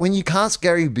doing. Like, when you cast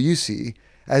Gary Busey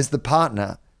as the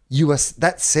partner,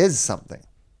 that says something.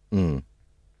 Mm.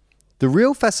 The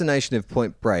real fascination of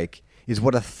Point Break is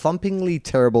what a thumpingly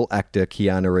terrible actor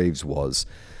Keanu Reeves was.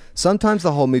 Sometimes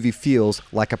the whole movie feels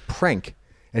like a prank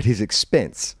at his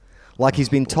expense. Like he's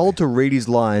been told to read his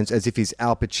lines as if he's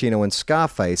Al Pacino and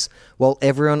Scarface, while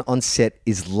everyone on set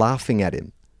is laughing at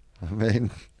him. I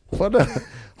mean, what a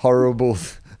horrible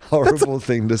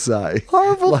thing to say.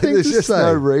 Horrible thing to say. There's just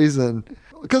no reason.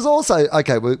 Because also,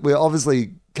 okay, we're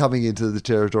obviously coming into the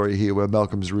territory here where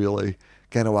Malcolm's really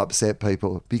going to upset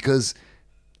people, because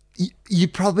you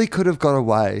probably could have got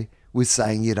away with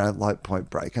saying you don't like Point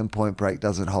Break and Point Break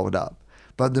doesn't hold up.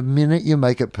 But the minute you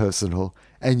make it personal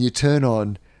and you turn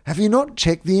on, have you not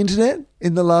checked the internet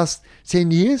in the last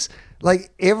 10 years?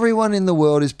 Like, everyone in the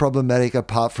world is problematic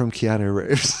apart from Keanu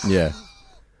Reeves. Yeah.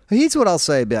 Here's what I'll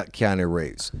say about Keanu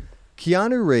Reeves.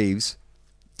 Keanu Reeves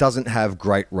doesn't have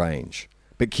great range,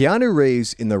 but Keanu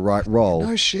Reeves in the right role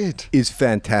is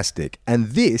fantastic. And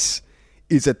this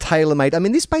is a tailor-made... I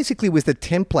mean, this basically was the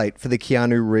template for the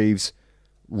Keanu Reeves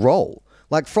role.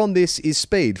 Like, from this is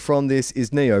Speed, from this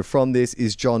is Neo, from this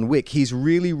is John Wick. He's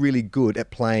really, really good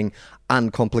at playing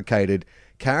uncomplicated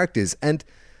characters. And,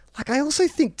 like, I also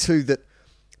think, too, that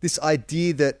this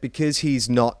idea that because he's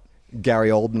not Gary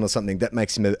Oldman or something, that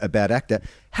makes him a bad actor.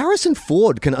 Harrison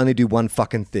Ford can only do one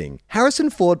fucking thing. Harrison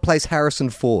Ford plays Harrison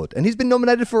Ford, and he's been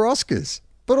nominated for Oscars.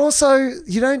 But also,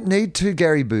 you don't need two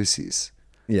Gary Buseys.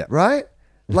 Yeah. Right?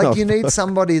 Like, you need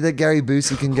somebody that Gary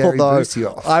Busey can Gary Busey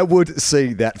off. I would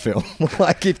see that film.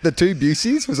 Like, if The Two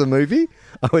Buseys was a movie,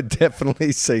 I would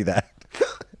definitely see that.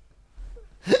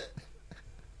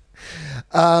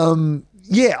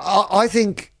 Yeah, I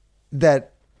think that.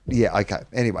 Yeah, okay.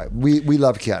 Anyway, we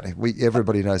love Keanu.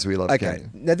 Everybody knows we love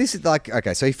Keanu. Now this is like,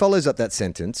 okay, so he follows up that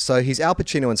sentence. So he's Al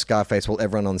Pacino in Scarface while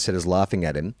everyone on set is laughing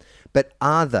at him. But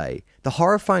are they? The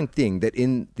horrifying thing that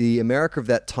in the America of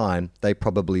that time, they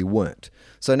probably weren't.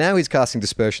 So now he's casting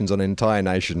dispersions on an entire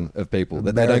nation of people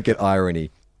that they don't get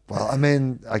irony. Well, I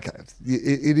mean, okay,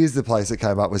 it is the place that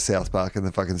came up with South Park and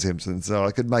the fucking Simpsons. So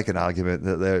I could make an argument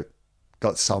that they've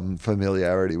got some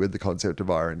familiarity with the concept of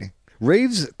irony.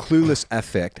 Reeves' clueless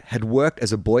affect had worked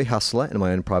as a boy hustler in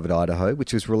My Own Private Idaho,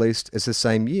 which was released as the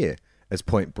same year as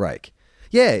Point Break.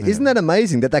 Yeah, isn't that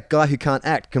amazing that guy who can't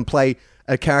act can play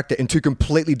a character in two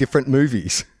completely different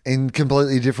movies? In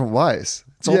completely different ways.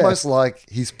 It's almost like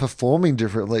he's performing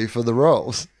differently for the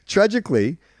roles.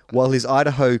 Tragically, while his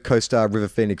Idaho co-star River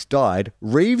Phoenix died,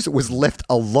 Reeves was left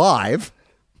alive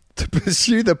to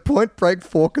pursue the Point Break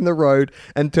fork in the road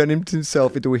and turn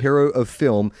himself into a hero of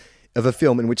a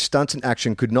film in which stunts and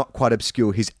action could not quite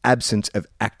obscure his absence of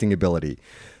acting ability.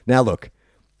 Now, look,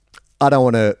 I don't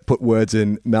want to put words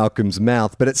in Malcolm's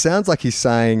mouth, but it sounds like he's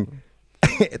saying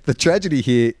the tragedy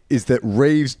here is that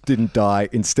Reeves didn't die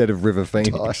instead of River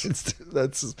Phoenix.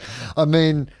 I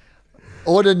mean,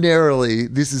 ordinarily,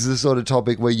 this is the sort of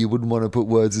topic where you wouldn't want to put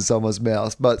words in someone's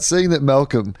mouth, but seeing that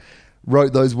Malcolm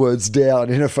wrote those words down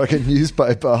in a fucking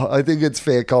newspaper, I think it's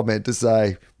fair comment to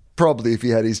say probably if he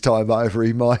had his time over,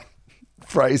 he might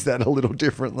phrase that a little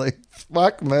differently.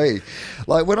 Fuck me.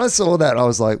 Like when I saw that, I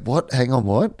was like, what? Hang on,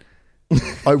 what?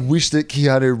 I wish that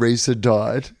Keanu Reeves had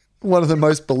died. One of the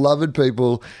most beloved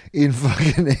people in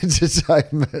fucking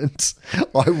entertainment.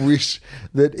 I wish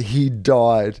that he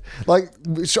died. Like,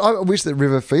 I wish that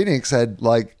River Phoenix had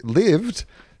lived.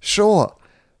 Sure.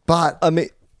 But I mean,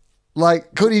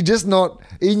 could he just not,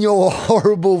 in your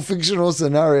horrible fictional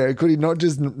scenario, could he not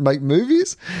just make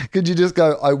movies? Could you just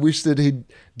go, I wish that he'd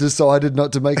decided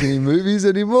not to make any movies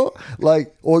anymore?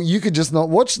 Or you could just not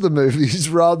watch the movies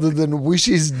rather than wish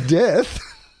his death.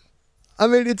 I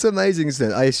mean, it's amazing,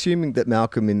 isn't it? I assume that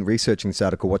Malcolm, in researching this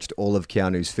article, watched all of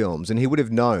Keanu's films, and he would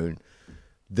have known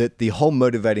that the whole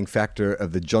motivating factor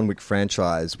of the John Wick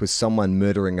franchise was someone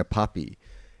murdering a puppy.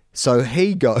 So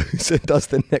he goes and does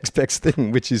the next best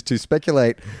thing, which is to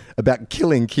speculate about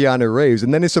killing Keanu Reeves,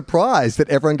 and then is surprised that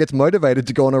everyone gets motivated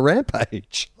to go on a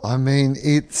rampage. I mean,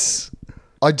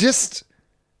 I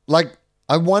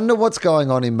wonder what's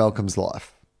going on in Malcolm's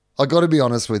life. I got to be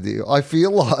honest with you. I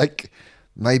feel like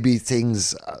maybe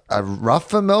things are rough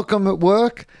for Malcolm at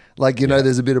work.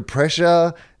 There's a bit of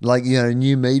pressure,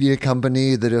 new media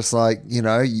company that is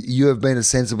you have been a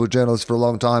sensible journalist for a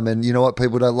long time, and you know what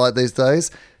people don't like these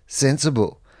days?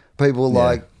 Sensible. People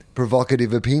like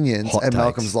provocative opinions. Hot and takes.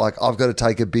 Malcolm's like, I've got to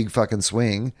take a big fucking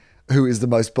swing. Who is the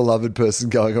most beloved person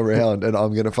going around, and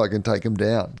I'm going to fucking take him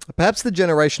down. Perhaps the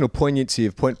generational poignancy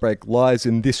of Point Break lies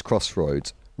in this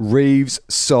crossroads. Reeves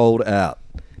sold out.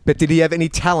 But did he have any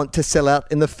talent to sell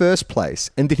out in the first place?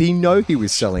 And did he know he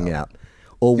was selling out?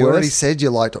 Or you worse, already said you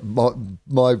liked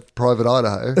my Private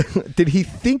Idaho. did he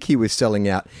think he was selling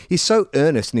out? He's so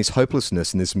earnest in his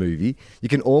hopelessness in this movie.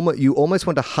 You almost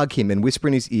want to hug him and whisper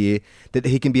in his ear that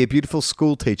he can be a beautiful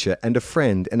school teacher and a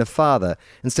friend and a father,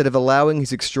 instead of allowing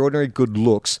his extraordinary good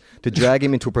looks to drag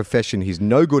him into a profession he's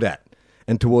no good at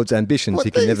and towards ambitions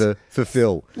he can never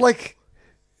fulfill.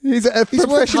 He's a He's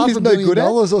worth profession he's no good at.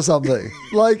 $500,000 or something.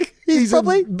 He's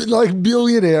probably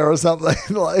billionaire or something.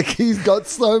 He's got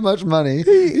so much money.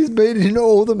 He's been in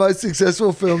all the most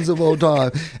successful films of all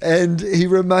time, and he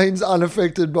remains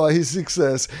unaffected by his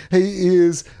success. He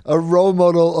is a role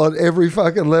model on every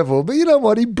fucking level. But you know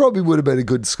what? He probably would have been a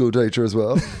good school teacher as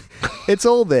well. It's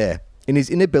all there in his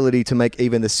inability to make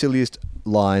even the silliest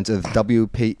lines of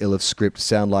W.P. Illiff's script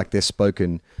sound like they're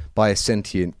spoken by a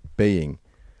sentient being.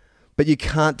 But you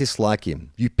can't dislike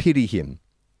him. You pity him.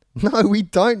 No, we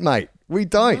don't, mate. We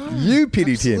don't. No, you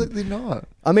pitied him. Absolutely not.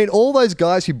 I mean, all those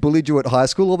guys who bullied you at high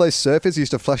school, all those surfers who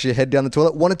used to flush your head down the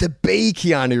toilet, wanted to be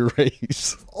Keanu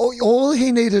Reeves. All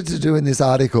he needed to do in this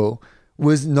article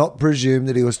was not presume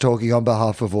that he was talking on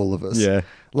behalf of all of us. Yeah.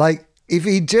 If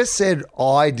he just said,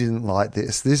 I didn't like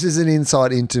this is an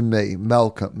insight into me,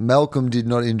 Malcolm. Malcolm did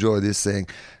not enjoy this thing.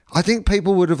 I think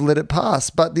people would have let it pass.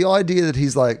 But the idea that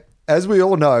he's as we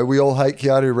all know, we all hate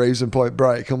Keanu Reeves and Point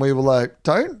Break. And we were like,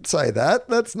 don't say that.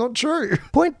 That's not true.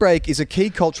 Point Break is a key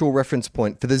cultural reference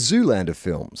point for the Zoolander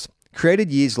films,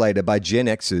 created years later by Gen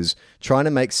Xers trying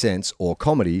to make sense, or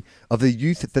comedy, of the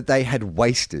youth that they had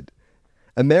wasted.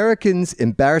 Americans,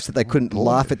 embarrassed that they couldn't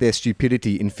laugh at their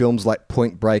stupidity in films like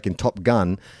Point Break and Top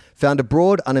Gun, found a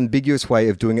broad, unambiguous way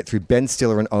of doing it through Ben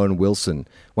Stiller and Owen Wilson.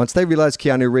 Once they realized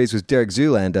Keanu Reeves was Derek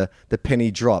Zoolander, the penny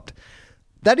dropped.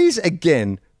 That is,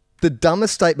 again, the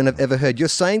dumbest statement I've ever heard. You're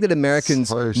saying that Americans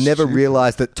So never stupid.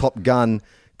 realized that Top Gun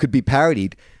could be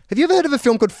parodied. Have you ever heard of a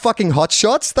film called fucking Hot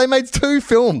Shots? They made 2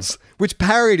 films which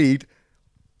parodied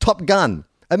Top Gun.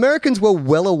 Americans were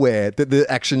well aware that the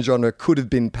action genre could have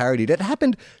been parodied. It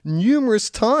happened numerous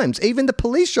times. Even the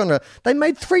police genre, they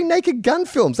made 3 Naked Gun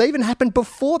films. They even happened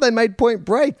before they made Point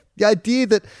Break. The idea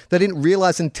that they didn't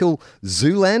realize until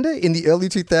Zoolander in the early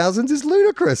 2000s is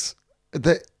ludicrous.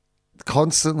 They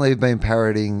constantly have been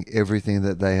parodying everything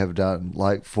that they have done,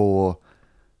 like for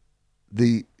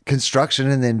the construction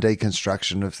and then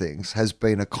deconstruction of things has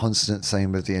been a constant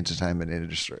theme of the entertainment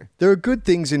industry. There are good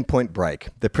things in Point Break.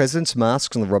 The president's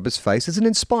masks on the robber's face is an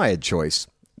inspired choice.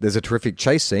 There's a terrific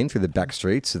chase scene through the back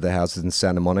streets of the houses in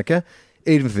Santa Monica,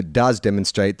 even if it does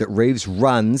demonstrate that Reeves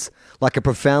runs like a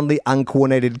profoundly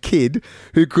uncoordinated kid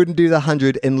who couldn't do the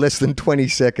 100 in less than 20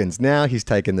 seconds. Now he's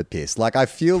taken the piss. Like, I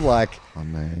feel like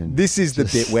this is the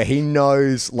bit where he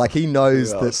knows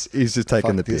that he's just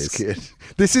taken the piss. Kid.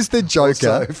 This is the Joker.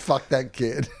 Also, fuck that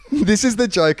kid. This is the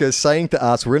Joker saying to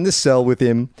us, we're in the cell with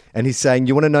him, and he's saying,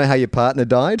 you want to know how your partner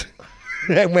died?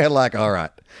 And we're like, all right,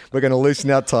 we're going to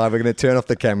loosen our tie, we're going to turn off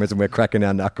the cameras, and we're cracking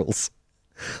our knuckles.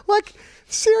 Like,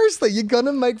 seriously, you're going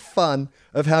to make fun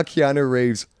of how Keanu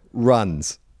Reeves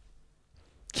runs.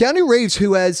 Keanu Reeves,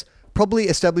 who has probably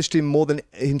established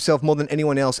himself more than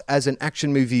anyone else as an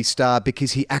action movie star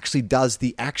because he actually does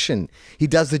the action. He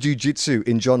does the jiu-jitsu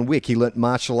in John Wick. He learnt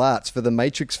martial arts for the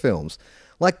Matrix films.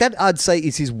 Like, that, I'd say,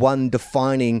 is his one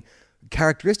defining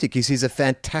characteristic, is he's a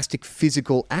fantastic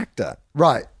physical actor.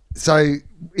 Right. So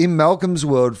in Malcolm's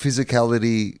world,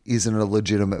 physicality isn't a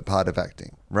legitimate part of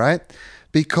acting, right?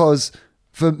 Because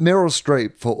for Meryl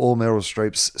Streep, for all Meryl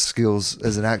Streep's skills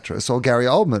as an actress, or Gary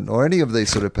Oldman, or any of these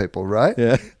sort of people, right?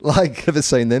 Yeah. Like, Ever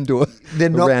seen them do a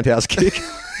roundhouse kick?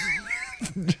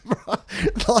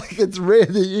 like, it's rare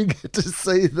that you get to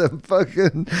see them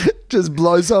fucking just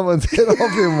blow someone's head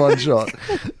off in one shot.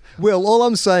 Well, all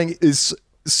I'm saying is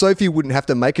Sophie wouldn't have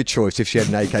to make a choice if she had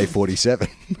an AK-47.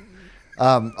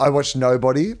 I watched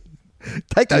Nobody.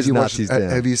 Take those Did you watch- Nazis down.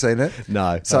 Have you seen it? No,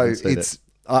 I So haven't seen it's it.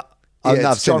 I've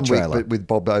it's seen John the Wick trailer. with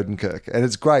Bob Odenkirk, and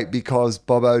it's great because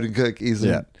Bob Odenkirk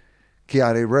isn't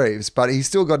Keanu Reeves, but he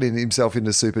still got himself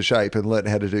into super shape and learned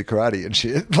how to do karate and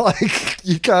shit. Like,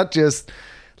 you can't just,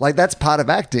 like, that's part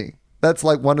of acting. That's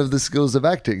like one of the skills of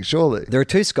acting, surely. There are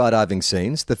 2 skydiving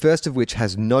scenes, the first of which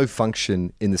has no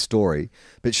function in the story,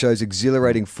 but shows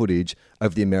exhilarating footage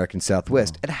of the American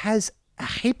Southwest. It has a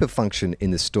heap of function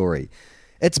in the story.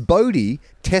 It's Bodhi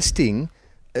testing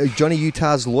Johnny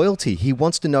Utah's loyalty. He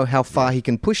wants to know how far he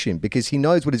can push him because he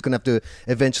knows what he's going to have to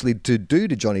eventually do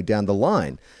to Johnny down the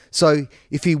line. So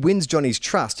if he wins Johnny's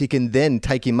trust, he can then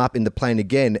take him up in the plane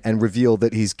again and reveal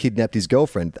that he's kidnapped his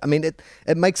girlfriend. I mean, it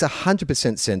makes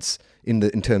 100% sense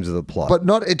in terms of the plot. But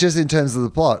not just in terms of the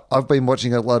plot. I've been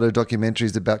watching a lot of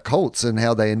documentaries about cults and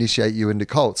how they initiate you into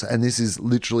cults. And this is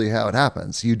literally how it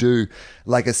happens. You do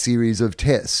like a series of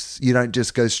tests. You don't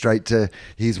just go straight to,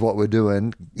 here's what we're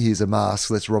doing. Here's a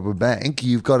mask. Let's rob a bank.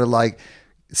 You've got to like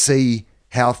see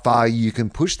how far you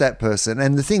can push that person.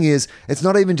 And the thing is, it's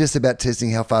not even just about testing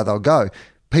how far they'll go.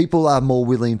 People are more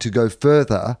willing to go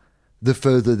further the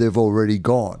further they've already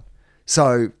gone.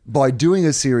 So by doing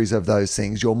a series of those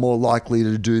things, you're more likely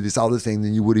to do this other thing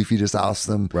than you would if you just asked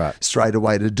them straight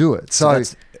away to do it. So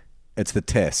it's the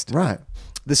test. Right.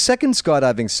 The second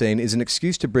skydiving scene is an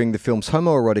excuse to bring the film's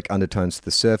homoerotic undertones to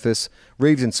the surface.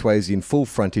 Reeves and Swayze in full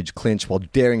frontage clinch while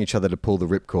daring each other to pull the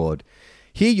ripcord.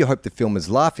 Here you hope the film is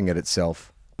laughing at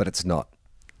itself, but it's not.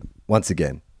 Once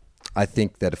again, I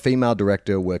think that a female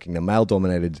director working a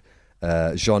male-dominated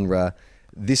genre,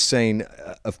 this scene,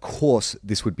 of course,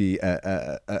 this would be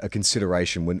a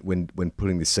consideration when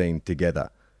putting the scene together.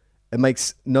 It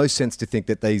makes no sense to think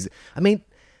that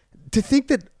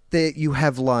you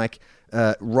have like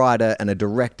a writer and a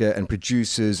director and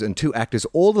producers and 2 actors,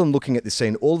 all of them looking at the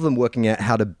scene, all of them working out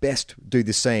how to best do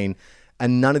the scene,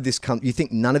 and none of this you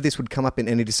think none of this would come up in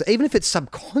any decision, even if it's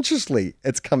subconsciously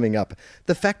it's coming up.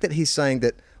 The fact that he's saying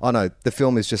that, oh no, the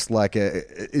film is just like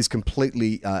is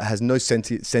completely has no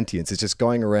sentience. It's just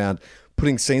going around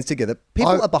putting scenes together.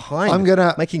 People are behind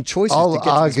making choices to get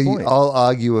to this point. I'll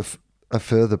argue a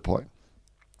further point.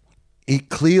 It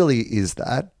clearly is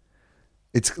that.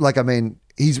 It's like, I mean,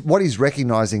 what he's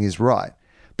recognizing is right.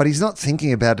 But he's not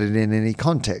thinking about it in any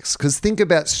context. Because think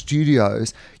about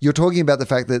studios. You're talking about the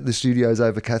fact that the studio's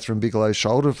over Catherine Bigelow's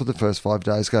shoulder for the first 5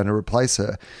 days going to replace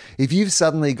her. If you've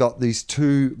suddenly got these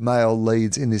 2 male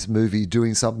leads in this movie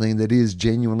doing something that is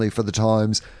genuinely for the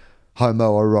times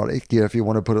homoerotic, if you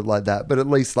want to put it like that, but at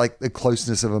least like the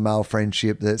closeness of a male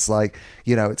friendship that's like,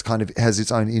 it's kind of has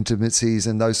its own intimacies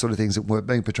and those sort of things that weren't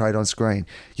being portrayed on screen.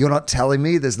 You're not telling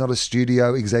me there's not a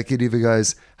studio executive who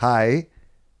goes, hey,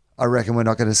 I reckon we're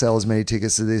not going to sell as many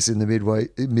tickets to this in the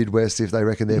Midwest if they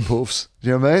reckon they're poofs. Do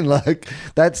you know what I mean? Like,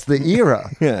 that's the era,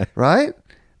 Yeah. right?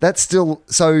 That's still,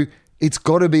 so it's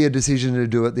got to be a decision to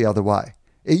do it the other way.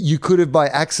 You could have by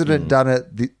accident done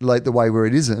it the way where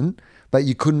it isn't, but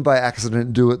you couldn't by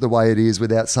accident do it the way it is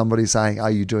without somebody saying, are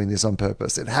you doing this on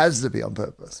purpose? It has to be on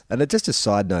purpose. And just a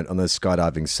side note on those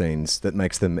skydiving scenes that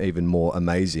makes them even more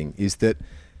amazing is that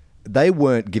they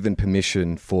weren't given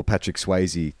permission for Patrick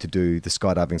Swayze to do the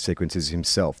skydiving sequences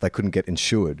himself. They couldn't get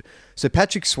insured. So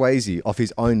Patrick Swayze, off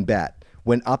his own bat,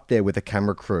 went up there with a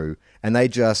camera crew and they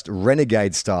just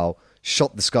renegade style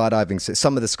shot the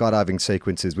some of the skydiving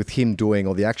sequences with him doing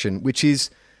all the action,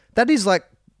 that is like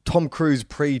Tom Cruise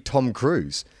pre-Tom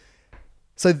Cruise.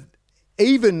 So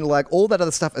even like all that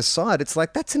other stuff aside, it's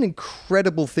like that's an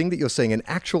incredible thing that you're seeing. An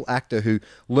actual actor who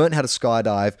learned how to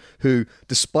skydive, who,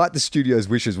 despite the studio's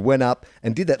wishes, went up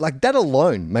and did that. Like that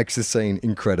alone makes the scene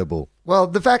incredible. Well,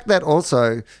 the fact that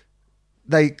also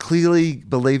they clearly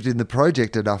believed in the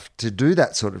project enough to do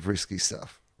that sort of risky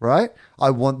stuff, right?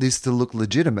 I want this to look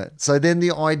legitimate. So then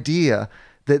the idea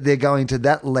that they're going to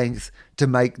that length to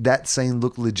make that scene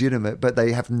look legitimate, but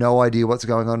they have no idea what's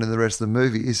going on in the rest of the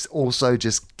movie is also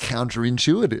just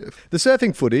counterintuitive. The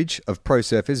surfing footage of pro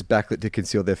surfers backlit to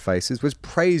conceal their faces was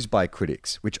praised by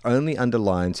critics, which only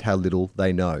underlines how little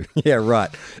they know. Yeah, right.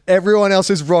 Everyone else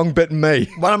is wrong but me.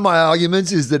 One of my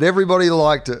arguments is that everybody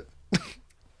liked it.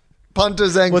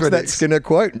 Punters and What's critics. that Skinner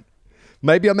quote?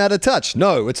 Maybe I'm out of touch.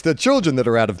 No, it's the children that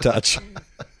are out of touch.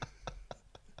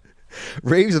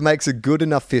 Reeves makes a good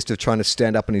enough fist of trying to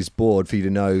stand up on his board for you to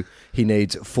know he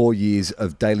needs 4 years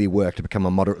of daily work to become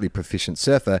a moderately proficient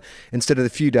surfer instead of the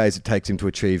few days it takes him to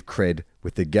achieve cred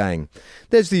with the gang.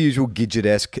 There's the usual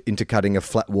Gidget-esque intercutting of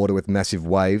flat water with massive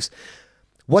waves.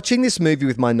 Watching this movie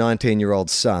with my 19-year-old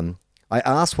son, I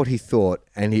asked what he thought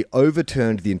and he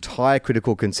overturned the entire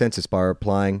critical consensus by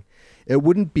replying, it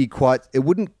wouldn't be quite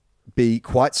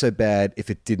so bad if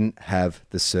it didn't have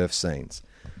the surf scenes.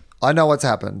 I know what's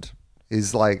happened.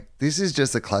 Is like, this is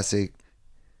just a classic.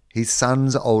 His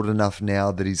son's old enough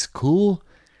now that he's cool.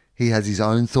 He has his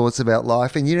own thoughts about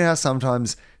life. And you know how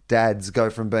sometimes dads go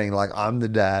from being like, I'm the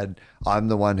dad, I'm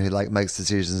the one who like makes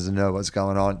decisions and know what's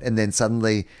going on. And then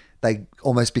suddenly they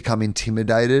almost become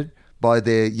intimidated by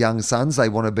their young sons. They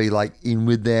want to be like in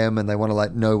with them and they want to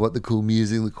like know what the cool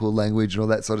music, the cool language and all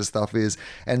that sort of stuff is.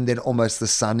 And then almost the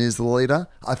son is the leader.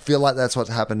 I feel like that's what's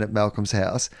happened at Malcolm's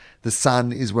house. The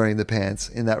son is wearing the pants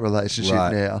in that relationship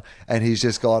now. And he's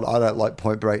just gone, I don't like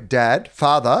Point Break. Dad,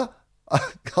 father,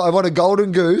 I want a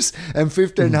golden goose and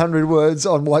 1,500 words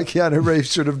on why Keanu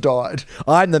Reeves should have died.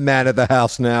 I'm the man of the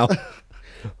house now.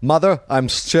 Mother, I'm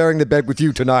sharing the bed with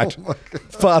you tonight. Oh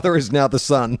Father is now the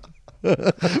son.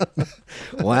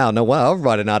 Wow, I'll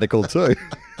write an article too.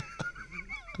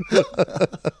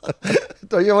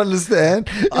 Don't you understand?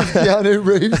 If Keanu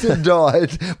Reeves had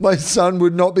died, my son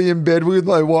would not be in bed with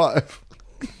my wife.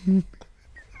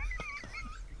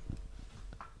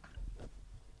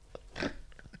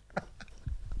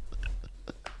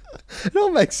 It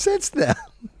all makes sense now.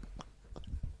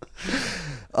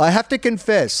 I have to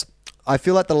confess, I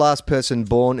feel like the last person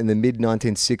born in the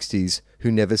mid-1960s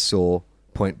who never saw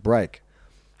Point Break.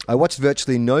 I watched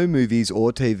virtually no movies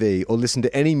or TV or listened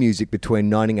to any music between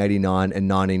 1989 and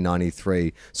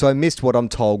 1993, so I missed what I'm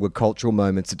told were cultural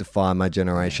moments that define my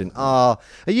generation. Are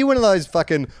you one of those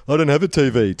fucking, I don't have a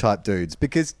TV type dudes?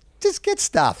 Because just get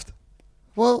stuffed.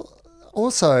 Well,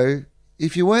 also,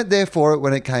 if you weren't there for it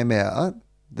when it came out,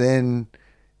 then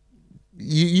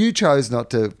you chose not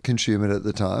to consume it at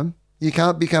the time. You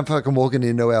can't become fucking walking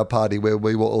into our party where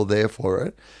we were all there for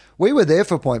it. We were there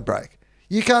for Point Break.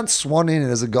 You can't swan in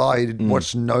as a guy who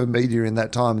watched no media in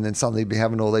that time and then suddenly be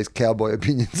having all these cowboy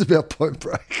opinions about Point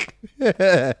Break.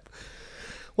 Yeah.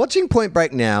 Watching Point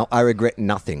Break now, I regret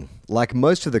nothing. Like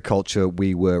most of the culture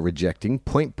we were rejecting,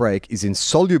 Point Break is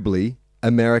insolubly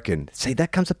American. See,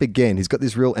 that comes up again. He's got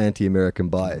this real anti-American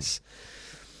bias.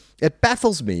 It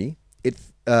baffles me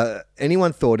if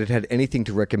anyone thought it had anything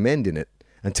to recommend in it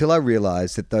until I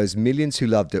realized that those millions who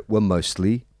loved it were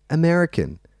mostly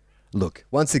American. Look,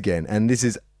 once again, and this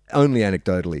is only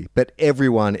anecdotally, but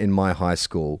everyone in my high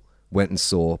school went and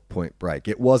saw Point Break.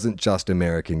 It wasn't just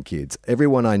American kids.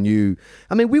 Everyone I knew,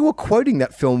 I mean, we were quoting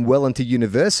that film well into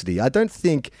university. I don't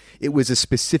think it was a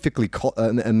specifically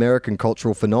an American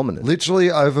cultural phenomenon.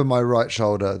 Literally over my right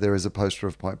shoulder, there is a poster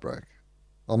of Point Break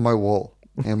on my wall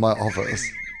in my office.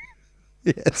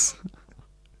 Yes.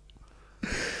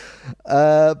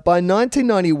 By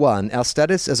 1991, our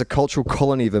status as a cultural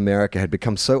colony of America had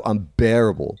become so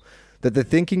unbearable that the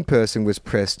thinking person was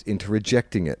pressed into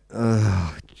rejecting it.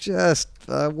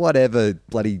 Whatever,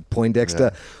 bloody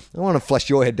Poindexter. I want to flush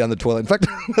your head down the toilet. In fact,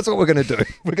 that's what we're going to do.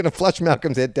 We're going to flush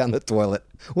Malcolm's head down the toilet.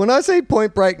 When I see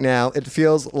Point Break now, it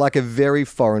feels like a very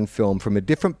foreign film from a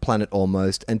different planet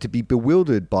almost, and to be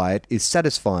bewildered by it is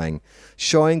satisfying,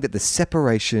 showing that the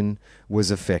separation was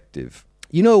effective.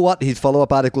 You know what his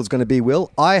follow-up article is going to be,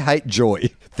 Will? I hate joy.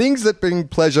 Things that bring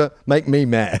pleasure make me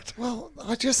mad. Well,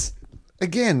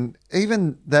 again,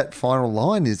 even that final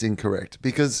line is incorrect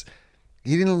because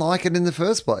he didn't like it in the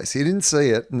first place. He didn't see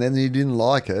it, and then he didn't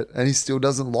like it, and he still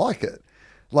doesn't like it.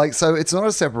 So it's not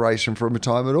a separation from a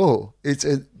time at all.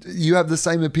 You have the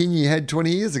same opinion you had 20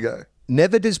 years ago.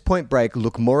 Never does Point Break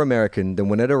look more American than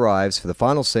when it arrives for the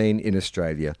final scene in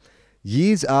Australia.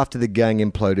 Years after the gang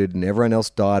imploded and everyone else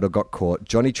died or got caught,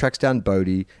 Johnny tracks down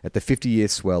Bodie at the 50-year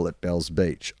swell at Bells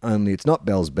Beach. Only it's not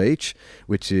Bells Beach,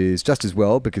 which is just as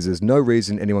well because there's no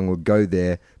reason anyone would go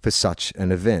there for such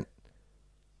an event.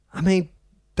 I mean,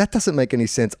 that doesn't make any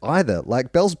sense either.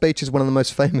 Bells Beach is one of the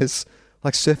most famous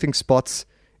surfing spots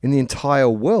in the entire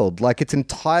world. I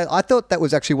thought that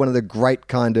was actually one of the great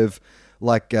kind of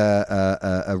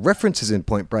references in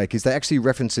Point Break is they actually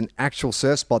reference an actual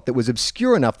surf spot that was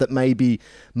obscure enough that maybe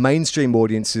mainstream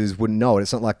audiences wouldn't know it.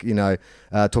 It's not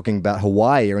talking about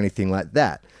Hawaii or anything like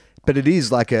that. But it is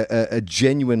a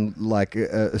genuine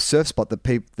a surf spot that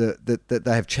that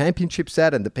they have championships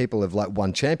at and that people have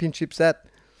won championships at.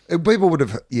 People would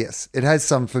have, yes, it has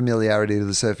some familiarity to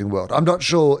the surfing world. I'm not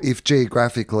sure if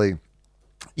geographically,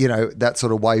 that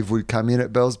sort of wave would come in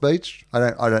at Bells Beach. I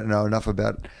don't know enough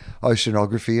about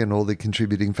oceanography and all the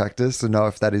contributing factors to know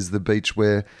if that is the beach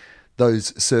where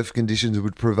those surf conditions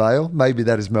would prevail. Maybe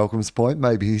that is Malcolm's point.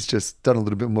 Maybe he's just done a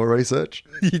little bit more research.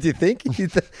 You do think?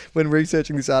 When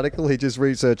researching this article, he just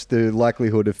researched the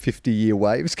likelihood of 50-year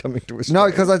waves coming to Australia? No,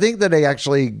 because I think that he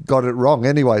actually got it wrong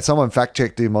anyway. Someone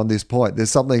fact-checked him on this point. There's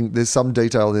some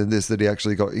detail in this that he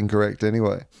actually got incorrect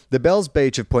anyway. The Bells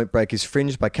Beach of Point Break is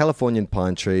fringed by Californian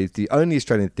pine trees. The only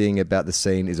Australian thing about the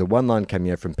scene is a one-line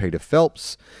cameo from Peter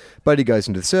Phelps. Bodie goes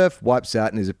into the surf, wipes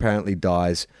out, and apparently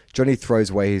dies. Johnny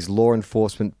throws away his law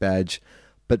enforcement badge.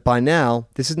 But by now,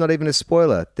 this is not even a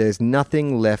spoiler. There's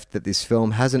nothing left that this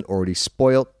film hasn't already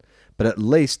spoilt, but at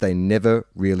least they never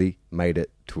really made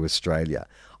it to Australia.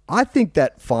 I think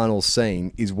that final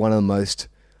scene is one of the most,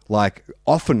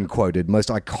 often quoted, most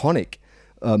iconic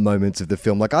moments of the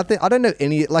film. I don't know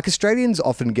any, Australians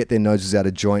often get their noses out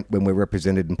of joint when we're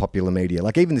represented in popular media.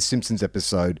 Even the Simpsons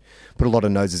episode put a lot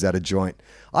of noses out of joint.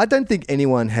 I don't think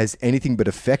anyone has anything but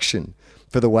affection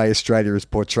for the way Australia is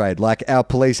portrayed. Our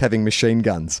police having machine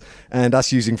guns and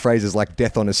us using phrases like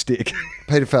death on a stick.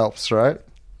 Peter Phelps, right?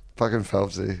 Fucking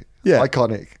Phelpsy. Yeah.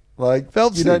 Iconic.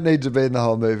 Phelpsy. You don't need to be in the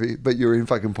whole movie, but you're in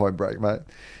fucking Point Break, mate.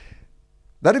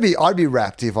 I'd be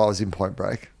wrapped if I was in Point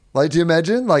Break. Do you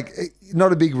imagine?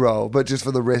 Not a big role, but just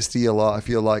for the rest of your life,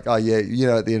 you're oh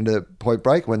yeah, at the end of Point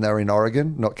Break when they were in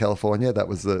Oregon, not California. That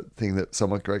was the thing that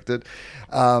someone corrected.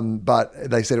 But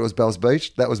they said it was Bells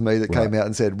Beach. That was me that came out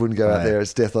and said, wouldn't go out there.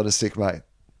 It's death on a stick, mate.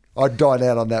 I'd dine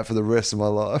out on that for the rest of my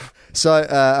life. So,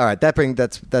 all right,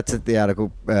 that's the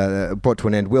article brought to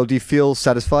an end. Will, do you feel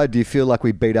satisfied? Do you feel like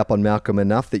we beat up on Malcolm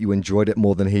enough that you enjoyed it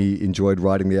more than he enjoyed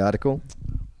writing the article?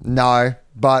 No,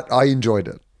 but I enjoyed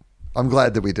it. I'm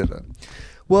glad that we did it.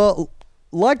 Well,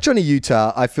 like Johnny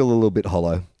Utah, I feel a little bit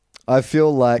hollow. I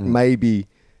feel like maybe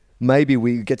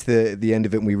we get to the end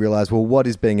of it and we realize, well, what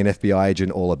is being an FBI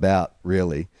agent all about,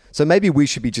 really? So maybe we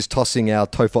should be just tossing our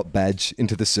TOEFOP badge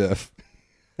into the surf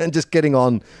and just getting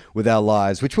on with our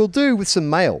lives, which we'll do with some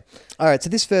mail. All right, so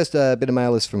this first bit of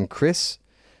mail is from Chris.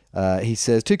 He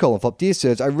says, to Colin Fop, Dear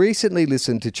Sirs, I recently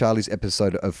listened to Charlie's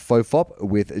episode of Fofop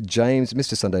with James,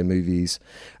 Mr. Sunday Movies,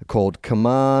 called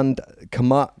Commando,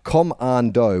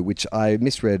 which I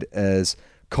misread as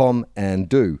Com and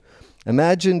Do. I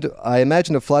imagined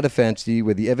a flight of fantasy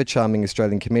where the ever-charming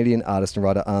Australian comedian, artist and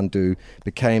writer Andu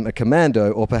became a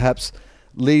commando, or perhaps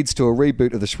leads to a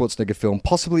reboot of the Schwarzenegger film,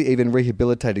 possibly even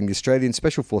rehabilitating the Australian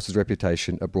Special Forces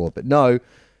reputation abroad. But no,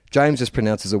 James just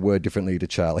pronounces a word differently to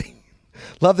Charlie.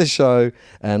 Love the show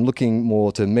and looking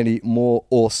more to many more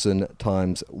awesome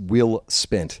times Will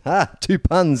spent. 2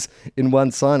 puns in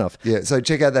one sign-off. Yeah, so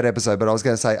check out that episode. But I was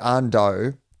going to say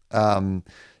Ando.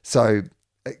 So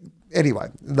anyway,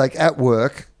 at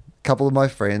work, a couple of my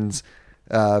friends,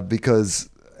 because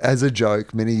as a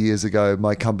joke many years ago,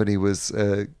 my company was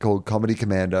called Comedy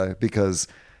Commando because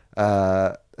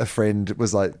a friend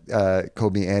was like,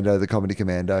 called me Ando, the Comedy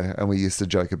Commando, and we used to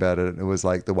joke about it. It was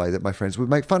like the way that my friends would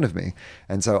make fun of me.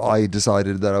 And so I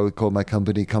decided that I would call my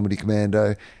company Comedy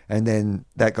Commando, and then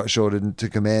that got shortened to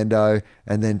Commando,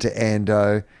 and then to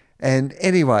Ando. And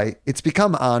anyway, it's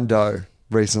become Ando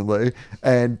recently,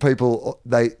 and people,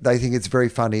 they think it's very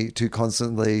funny to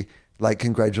constantly like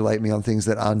congratulate me on things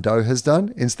that Ando has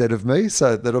done instead of me.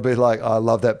 So that'll be like, I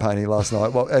love that painting last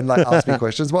night. Well, and like ask me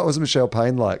questions. What was Michelle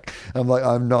Payne like? I'm like,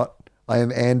 I am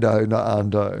Ando, not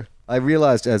Ando. I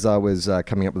realised as I was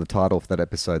coming up with the title for that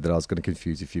episode that I was going to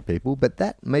confuse a few people, but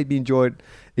that made me enjoy it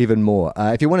even more.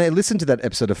 If you want to listen to that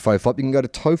episode of Fofop, you can go to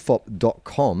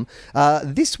tofop.com.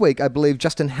 This week, I believe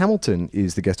Justin Hamilton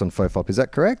is the guest on Fofop. Is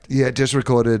that correct? Yeah, just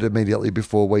recorded immediately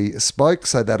before we spoke,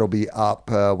 so that'll be up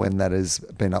when that has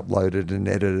been uploaded and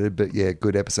edited. But yeah,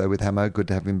 good episode with Hamo. Good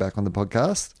to have him back on the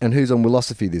podcast. And who's on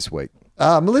Willosophy this week?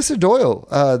 Melissa Doyle,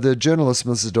 the journalist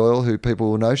Melissa Doyle, who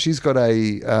people will know. She's got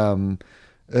a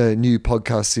new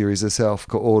podcast series herself,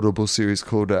 Audible series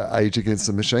called Age Against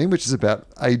the Machine, which is about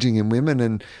aging in women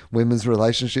and women's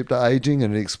relationship to aging,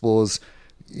 and it explores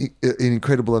an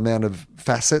incredible amount of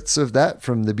facets of that,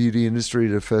 from the beauty industry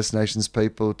to First Nations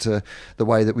people to the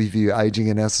way that we view aging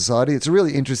in our society. It's a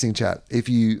really interesting chat. If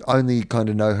you only kind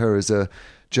of know her as a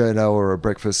journo or a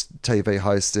breakfast TV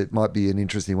host, it might be an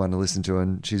interesting one to listen to,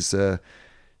 and she's a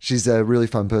really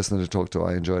fun person to talk to.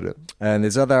 I enjoyed it. And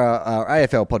there's our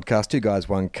AFL podcast, Two Guys,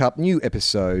 One Cup. New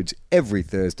episodes every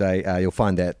Thursday. You'll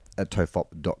find that at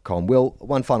tofop.com. Will,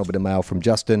 one final bit of mail from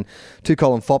Justin to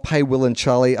Colin Fopp. Hey, Will and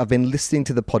Charlie, I've been listening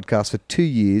to the podcast for 2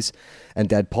 years and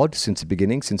Dad Pod since the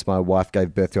beginning, since my wife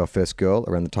gave birth to our first girl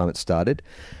around the time it started.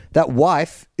 That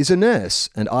wife is a nurse,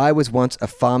 and I was once a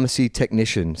pharmacy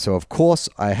technician. So, of course,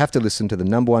 I have to listen to the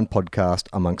number one podcast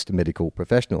amongst medical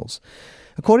professionals.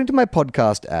 According to my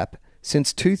podcast app,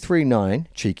 since 239,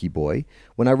 cheeky boy,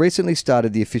 when I recently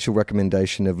started the official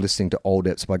recommendation of listening to old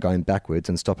eps by going backwards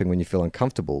and stopping when you feel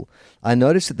uncomfortable, I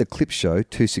noticed that the clip show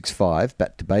 265,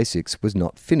 Back to Basics, was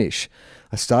not finished.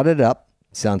 I started it up,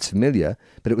 sounds familiar,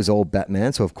 but it was all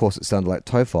Batman, so of course it sounded like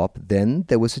Tofop. Then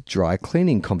there was a dry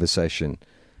cleaning conversation.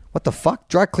 What the fuck?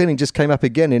 Dry cleaning just came up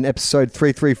again in episode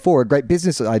 334, a great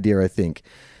business idea, I think.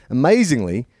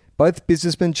 Amazingly, both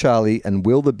businessman Charlie and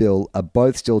Will the Bill are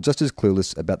both still just as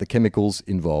clueless about the chemicals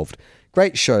involved.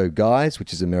 Great show, guys,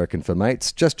 which is American for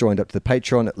mates. Just joined up to the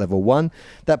Patreon at level 1.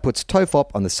 That puts Tofop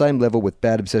on the same level with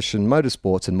Bad Obsession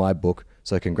Motorsports in my book.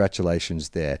 So congratulations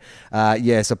there.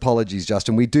 Yes, apologies,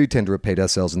 Justin. We do tend to repeat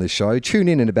ourselves in this show. Tune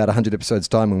in about 100 episodes'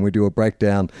 time when we do a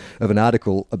breakdown of an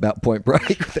article about Point Break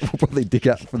that we'll probably dig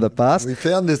up from the past. We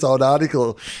found this old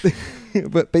article.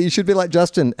 But you should be like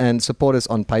Justin and support us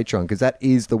on Patreon, because that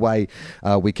is the way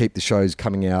we keep the shows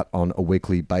coming out on a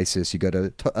weekly basis. You go to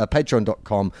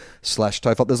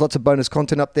patreon.com/Tofop. There's lots of bonus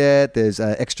content up there. There's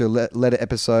extra letter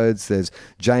episodes. There's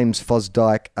James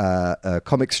Fosdyke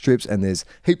comic strips, and there's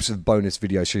heaps of bonus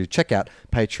videos. So check out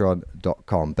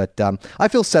patreon.com. But I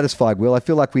feel satisfied, Will. I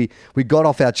feel like we got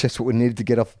off our chest what we needed to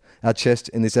get off our chest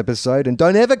in this episode. And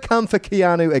don't ever come for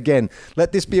Keanu again.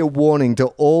 Let this be a warning to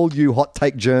all you hot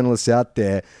take journalists out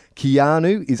there.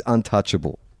 Keanu is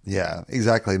untouchable. Yeah,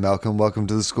 exactly, Malcolm. Welcome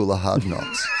to the School of Hard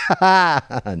Knocks.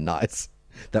 Nice.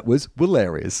 That was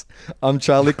hilarious. I'm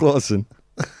Charlie Clausen.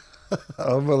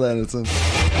 I'm Will Anderson.